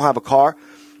because you don't have a car,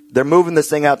 they're moving this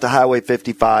thing out to Highway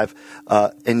 55,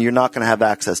 and you're not going to have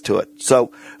access to it.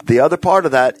 So the other part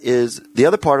of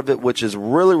it, which is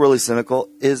really, really cynical,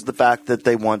 is the fact that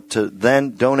they want to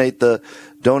then donate the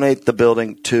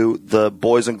building to the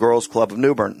Boys and Girls Club of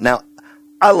New Bern. Now,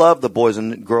 I love the Boys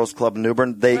and Girls Club in New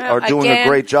Bern. They are doing a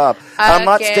great job. I'm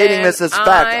not stating this as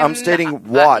fact. I'm stating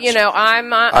watch. I'm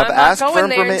not going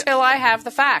there until I have the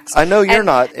facts. I know you're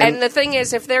not. And the thing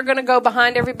is, if they're going to go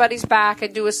behind everybody's back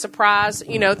and do a surprise,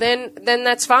 then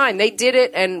that's fine. They did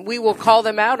it, and we will call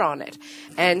them out on it.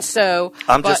 And so,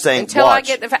 I'm just saying, until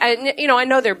watch. I get I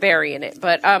know they're burying it,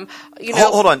 but hold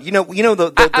on.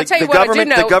 I'll tell you what I do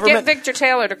know. Get Victor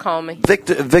Taylor to call me.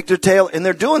 Victor Taylor, and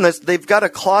they're doing this. They've got a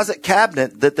closet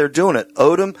cabinet that they're doing it.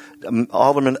 Alderman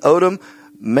Odom,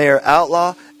 Mayor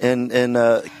Outlaw, and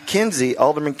Kinsey,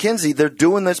 Alderman Kinsey. They're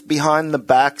doing this behind the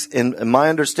backs, in my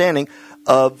understanding,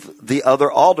 of the other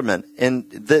aldermen, and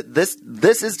this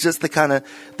is just the kind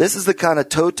of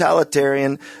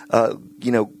totalitarian,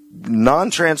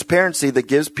 non-transparency that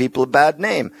gives people a bad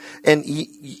name. And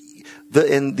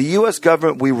In the U.S.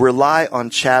 government, we rely on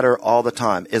chatter all the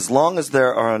time. As long as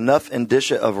there are enough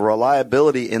indicia of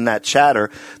reliability in that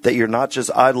chatter that you're not just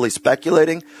idly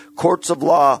speculating, courts of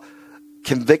law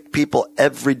convict people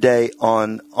every day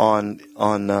on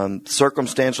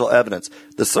circumstantial evidence.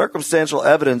 The circumstantial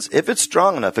evidence, if it's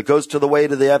strong enough, it goes to the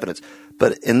weight of the evidence.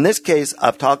 But in this case,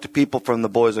 I've talked to people from the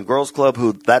Boys and Girls Club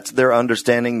who that's their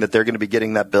understanding that they're going to be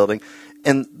getting that building.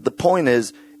 And the point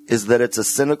is that it's a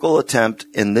cynical attempt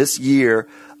in this election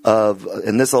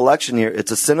year,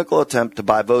 it's a cynical attempt to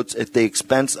buy votes at the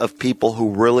expense of people who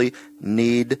really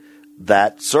need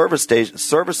that service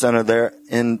center there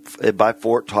by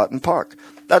Fort Totten Park.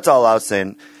 That's all I was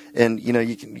saying. And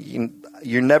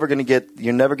you're never going to get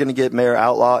Mayor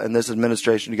Outlaw and this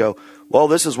administration to go, well,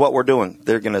 this is what we're doing.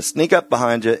 They're going to sneak up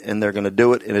behind you and they're going to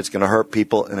do it, and it's going to hurt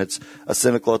people, and it's a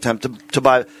cynical attempt to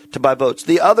buy votes.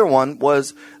 The other one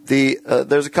was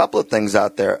there's a couple of things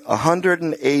out there.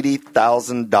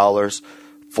 $180,000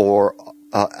 for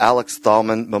Alex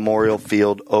Thalman Memorial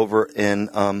Field over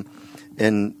in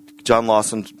John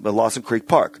Lawson Creek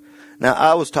Park. Now,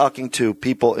 I was talking to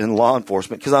people in law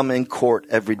enforcement because I'm in court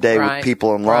every day with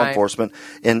people in law enforcement.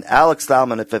 And Alex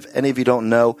Thalman, if any of you don't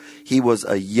know, he was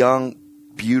a young,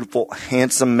 beautiful,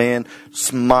 handsome man.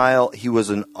 Smile. He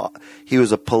was a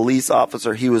police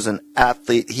officer. He was an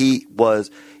athlete. He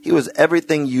was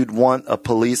everything you'd want a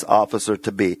police officer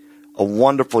to be. A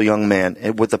wonderful young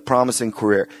man with a promising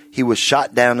career. He was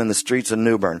shot down in the streets of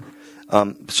New Bern.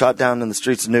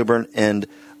 And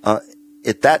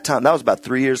at that time, that was about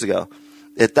 3 years ago.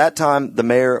 At that time, the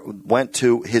mayor went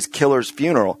to his killer's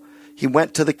funeral. He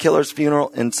went to the killer's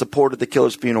funeral and supported the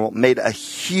killer's funeral, made a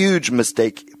huge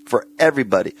mistake for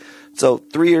everybody. So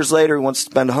 3 years later, he wants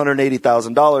to spend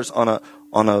 $180,000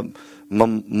 on a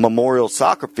memorial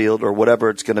soccer field or whatever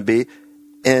it's going to be.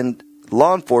 And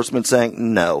law enforcement saying,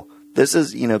 no, this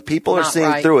is, people are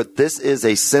seeing through it. This is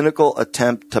a cynical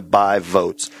attempt to buy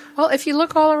votes. Well, if you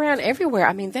look all around everywhere,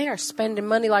 I mean, they are spending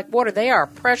money like water. They are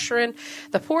pressuring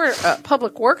the poor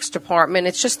Public Works Department.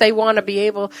 It's just they want to be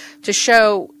able to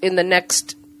show in the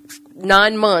next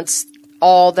 9 months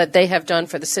all that they have done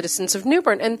for the citizens of New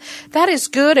Bern. And that is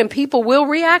good, and people will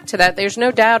react to that. There's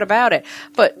no doubt about it.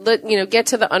 But, get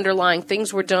to the underlying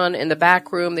things were done in the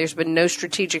back room. There's been no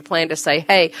strategic plan to say,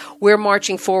 hey, we're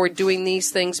marching forward doing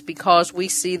these things because we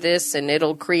see this and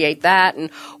it'll create that and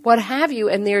what have you.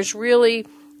 And there's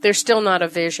still not a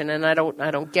vision, and I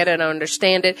don't get it. I don't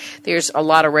understand it. There's a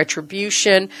lot of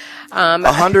retribution.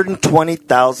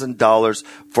 $120,000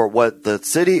 for what the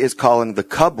city is calling the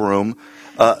Cub Room.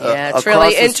 It's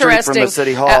really interesting. From the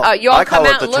City Hall. You all I call come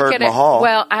it out the and look Turd at it. Mahal.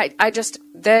 Well,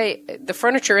 the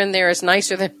furniture in there is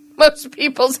nicer than most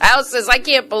people's houses. I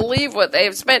can't believe what they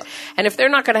have spent. And if they're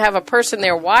not going to have a person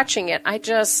there watching it, I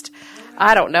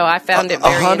don't know. I found it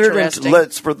very interesting.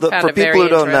 For people who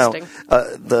don't know,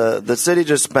 the city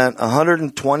just spent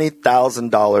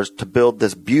 $120,000 to build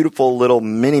this beautiful little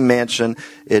mini mansion.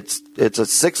 It's a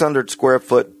 600 square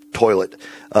foot toilet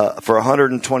for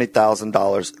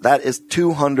 $120,000. That is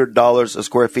 $200 a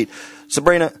square feet.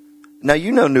 Sabrina, now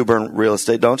you know New Bern real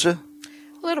estate, don't you? A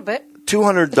little bit.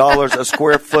 $200 a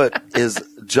square foot is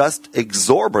just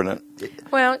exorbitant.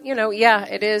 Well,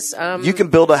 it is. You can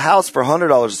build a house for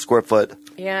 $100 a square foot.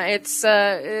 Yeah, it's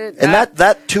and that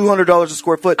 $200 a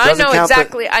square foot doesn't count.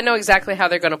 I know exactly how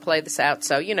they're going to play this out.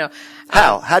 So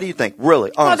how do you think?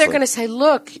 Really, honestly? Well, they're going to say,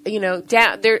 look,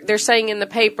 they're saying in the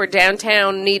paper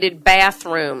downtown needed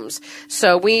bathrooms,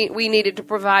 so we needed to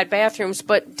provide bathrooms.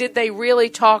 But did they really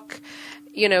talk,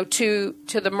 to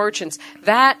the merchants?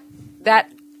 That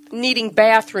needing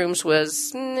bathrooms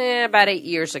was about 8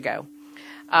 years ago.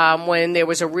 When there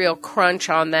was a real crunch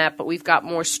on that, but we've got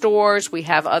more stores, we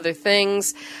have other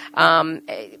things.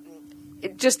 It's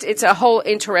a whole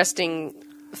interesting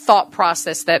thought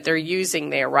process that they're using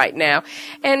there right now.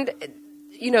 And,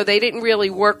 they didn't really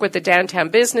work with the downtown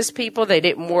business people. They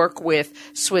didn't work with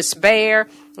Swiss Bear.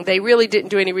 They really didn't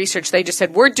do any research. They just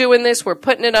said, we're doing this, we're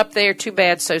putting it up there, too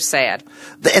bad, so sad.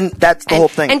 And that's the whole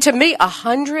thing. And to me,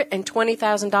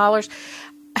 $120,000,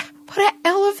 put an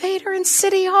elevator in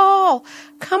City Hall.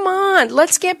 Come on,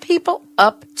 let's get people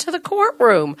up to the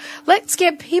courtroom. Let's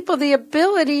get people the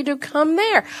ability to come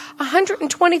there.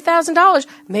 $120,000,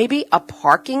 maybe a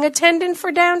parking attendant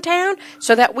for downtown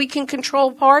so that we can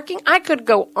control parking. I could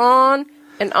go on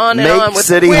and on and on. Make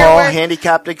City Hall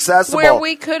handicapped accessible. Where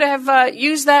we could have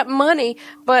used that money,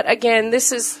 but again,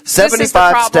 this is the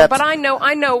problem. Steps. But I know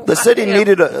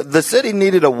the city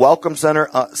needed a welcome center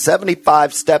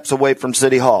 75 steps away from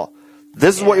City Hall.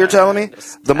 This is what you're telling me?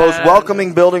 The most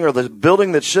welcoming building, or the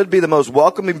building that should be the most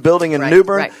welcoming building in New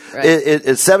Bern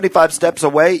is 75 steps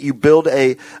away. You build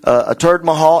a Taj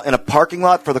Mahal in a parking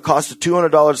lot for the cost of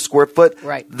 $200 a square foot.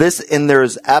 Right. And there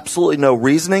is absolutely no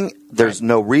reasoning. There's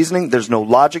no reasoning. There's no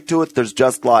logic to it. There's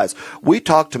just lies. We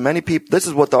talked to many people. This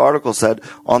is what the article said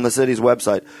on the city's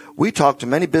website. We talked to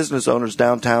many business owners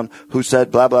downtown who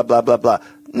said blah, blah, blah, blah, blah.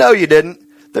 No, you didn't.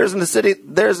 There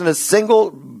isn't a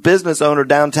single business owner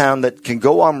downtown that can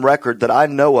go on record that I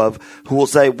know of who will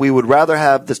say we would rather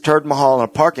have this Taj Mahal in a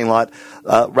parking lot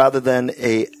rather than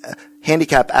a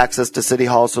handicap access to City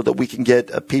Hall so that we can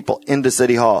get people into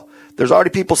City Hall. There's already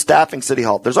people staffing City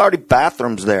Hall. There's already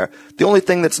bathrooms there. The only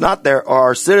thing that's not there are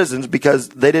our citizens because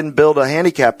they didn't build a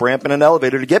handicap ramp and an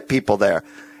elevator to get people there.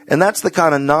 And that's the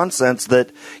kind of nonsense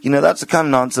that, we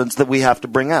have to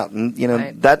bring out. And,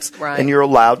 and you're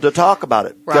allowed to talk about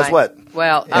it. Right. Guess what?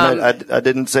 Well, I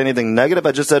didn't say anything negative.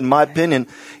 I just said my opinion,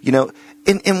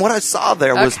 and what I saw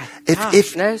there was if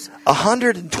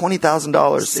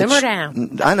 $120,000. Simmer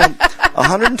down. I know.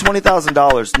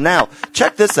 $120,000. Now,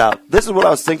 check this out. This is what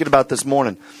I was thinking about this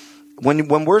morning.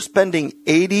 When we're spending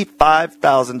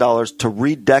 $85,000 to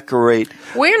redecorate,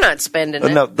 we're not spending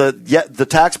it. No, the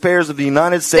taxpayers of the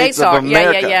United States of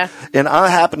America. Yeah. And I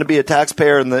happen to be a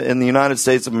taxpayer in the United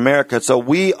States of America, so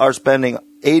we are spending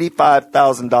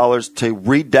 $85,000 to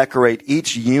redecorate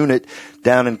each unit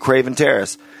down in Craven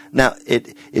Terrace. Now,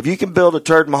 if you can build a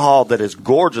Taj Mahal that is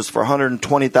gorgeous for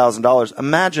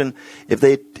 $120,000,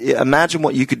 imagine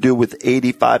what you could do with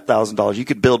 $85,000. You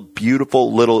could build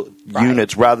beautiful little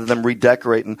units rather than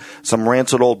redecorating some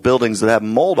rancid old buildings that have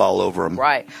mold all over them.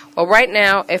 Right. Well, right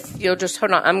now, if you'll just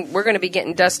hold on, we're going to be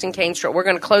getting Dustin Kanestra. We're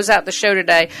going to close out the show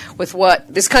today with what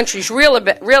this country's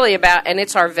really about, and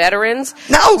it's our veterans.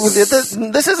 No,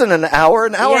 this isn't an hour.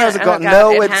 An hour hasn't gone.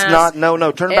 No, it's not.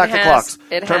 No. Turn back the clocks.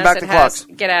 Turn back the clocks.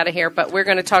 Get out of here. But we're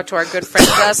going to talk to our good friend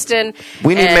Dustin.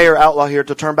 We need Mayor Outlaw here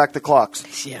to turn back the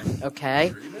clocks. Yeah.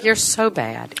 Okay. You're so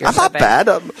bad. I'm not bad.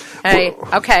 Hey.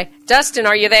 Okay. Dustin,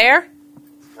 are you there?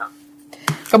 Yeah.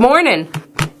 Good morning.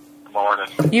 Good morning.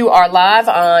 You are live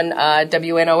on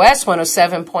WNOS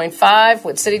 107.5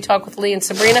 with City Talk with Lee and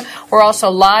Sabrina. We're also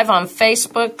live on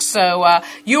Facebook. So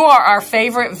you are our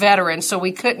favorite veteran. So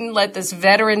we couldn't let this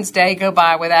Veterans Day go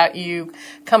by without you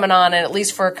coming on, and at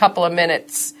least for a couple of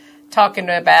minutes, talking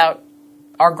about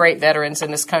our great veterans in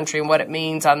this country and what it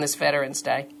means on this Veterans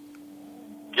Day.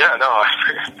 Yeah, no,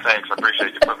 thanks. I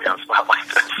appreciate you putting me on the spot like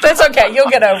this. That's okay. You'll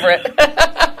get over it.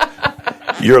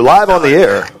 You're live on the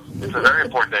air. It's a very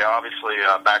important day, obviously,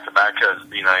 back-to-back, as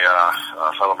being a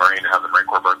fellow Marine, had the Marine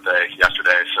Corps birthday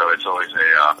yesterday, so it's always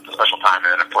a special time.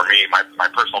 And for me, my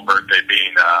personal birthday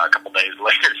being a couple days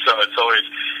later, so it's always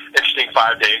interesting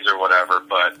 5 days or whatever.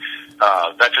 But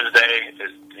Veterans Day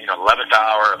is, 11th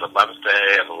hour of the 11th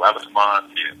day of the 11th month.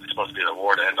 It's supposed to be the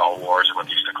war to end all wars, or what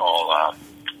they used to call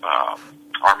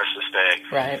Armistice Day,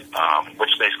 right?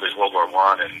 Which basically is World War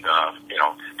I, and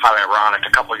highly ironic. A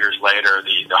couple of years later,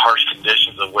 the harsh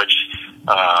conditions of which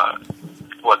I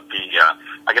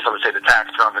guess I would say the tax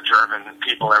on the German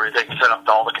people and everything set up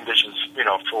all the conditions,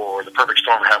 for the perfect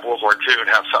storm to have World War II and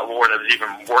have a war that was even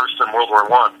worse than World War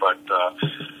I. But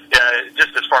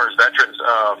just as far as veterans,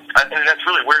 and that's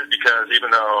really weird because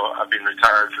even though I've been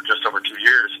retired for just over 2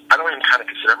 years, I don't even kind of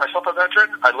consider myself a veteran.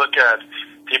 I look at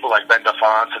people like Ben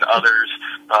DeFonts and others,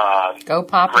 Go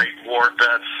Papa. Great war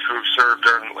vets who served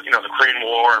during, the Korean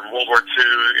War and World War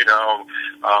II.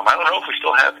 I don't know if we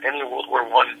still have any World War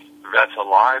I vets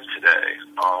alive today.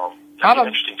 That's an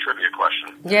interesting trivia question.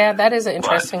 Yeah, that is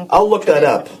interesting. I'll look that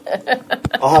up.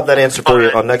 I'll have that answer for you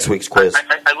on next week's quiz.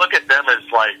 I look at them as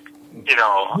like,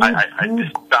 I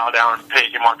just bow down and pay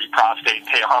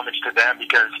homage to them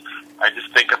because I just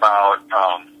think about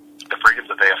the freedoms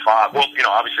that they have fought. Well,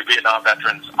 obviously Vietnam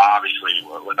veterans,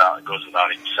 goes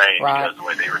without even saying, right, because of the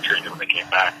way they were treated when they came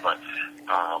back. But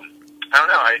I don't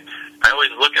know. I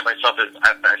always look at myself as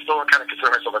I still kind of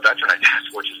consider myself a veteran, I guess,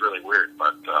 which is really weird.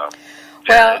 But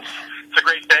it's a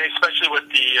great day, especially with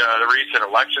the recent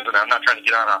elections. And I'm not trying to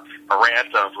get on a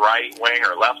rant of right wing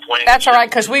or left wing. That's all right,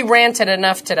 because we ranted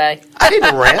enough today. I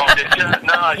didn't rant.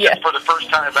 Just for the first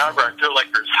time ever, I feel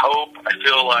like there's hope. I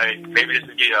feel like maybe this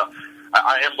would be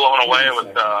I am blown away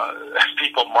with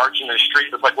people marching in the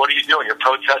streets. It's like, what are you doing? You're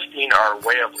protesting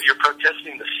you're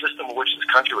protesting the system of which this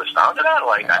country was founded on?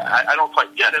 Like, I don't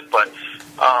quite get it, but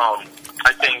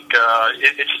I think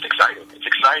it's just exciting. It's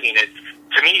exciting.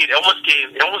 To me, it almost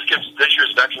gives this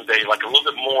year's Veterans Day like a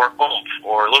little bit more oomph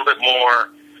or a little bit more,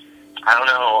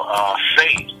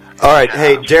 faith. All right,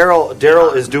 hey,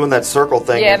 Daryl is doing that circle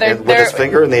thing with his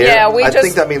finger in the air. Yeah, I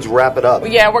think that means wrap it up.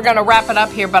 Yeah, we're going to wrap it up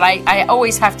here, but I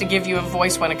always have to give you a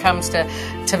voice when it comes to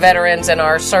veterans and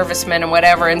our servicemen and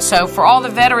whatever. And so for all the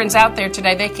veterans out there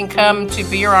today, they can come to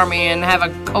Beer Army and have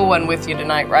a Cohen with you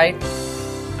tonight, right?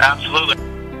 Absolutely.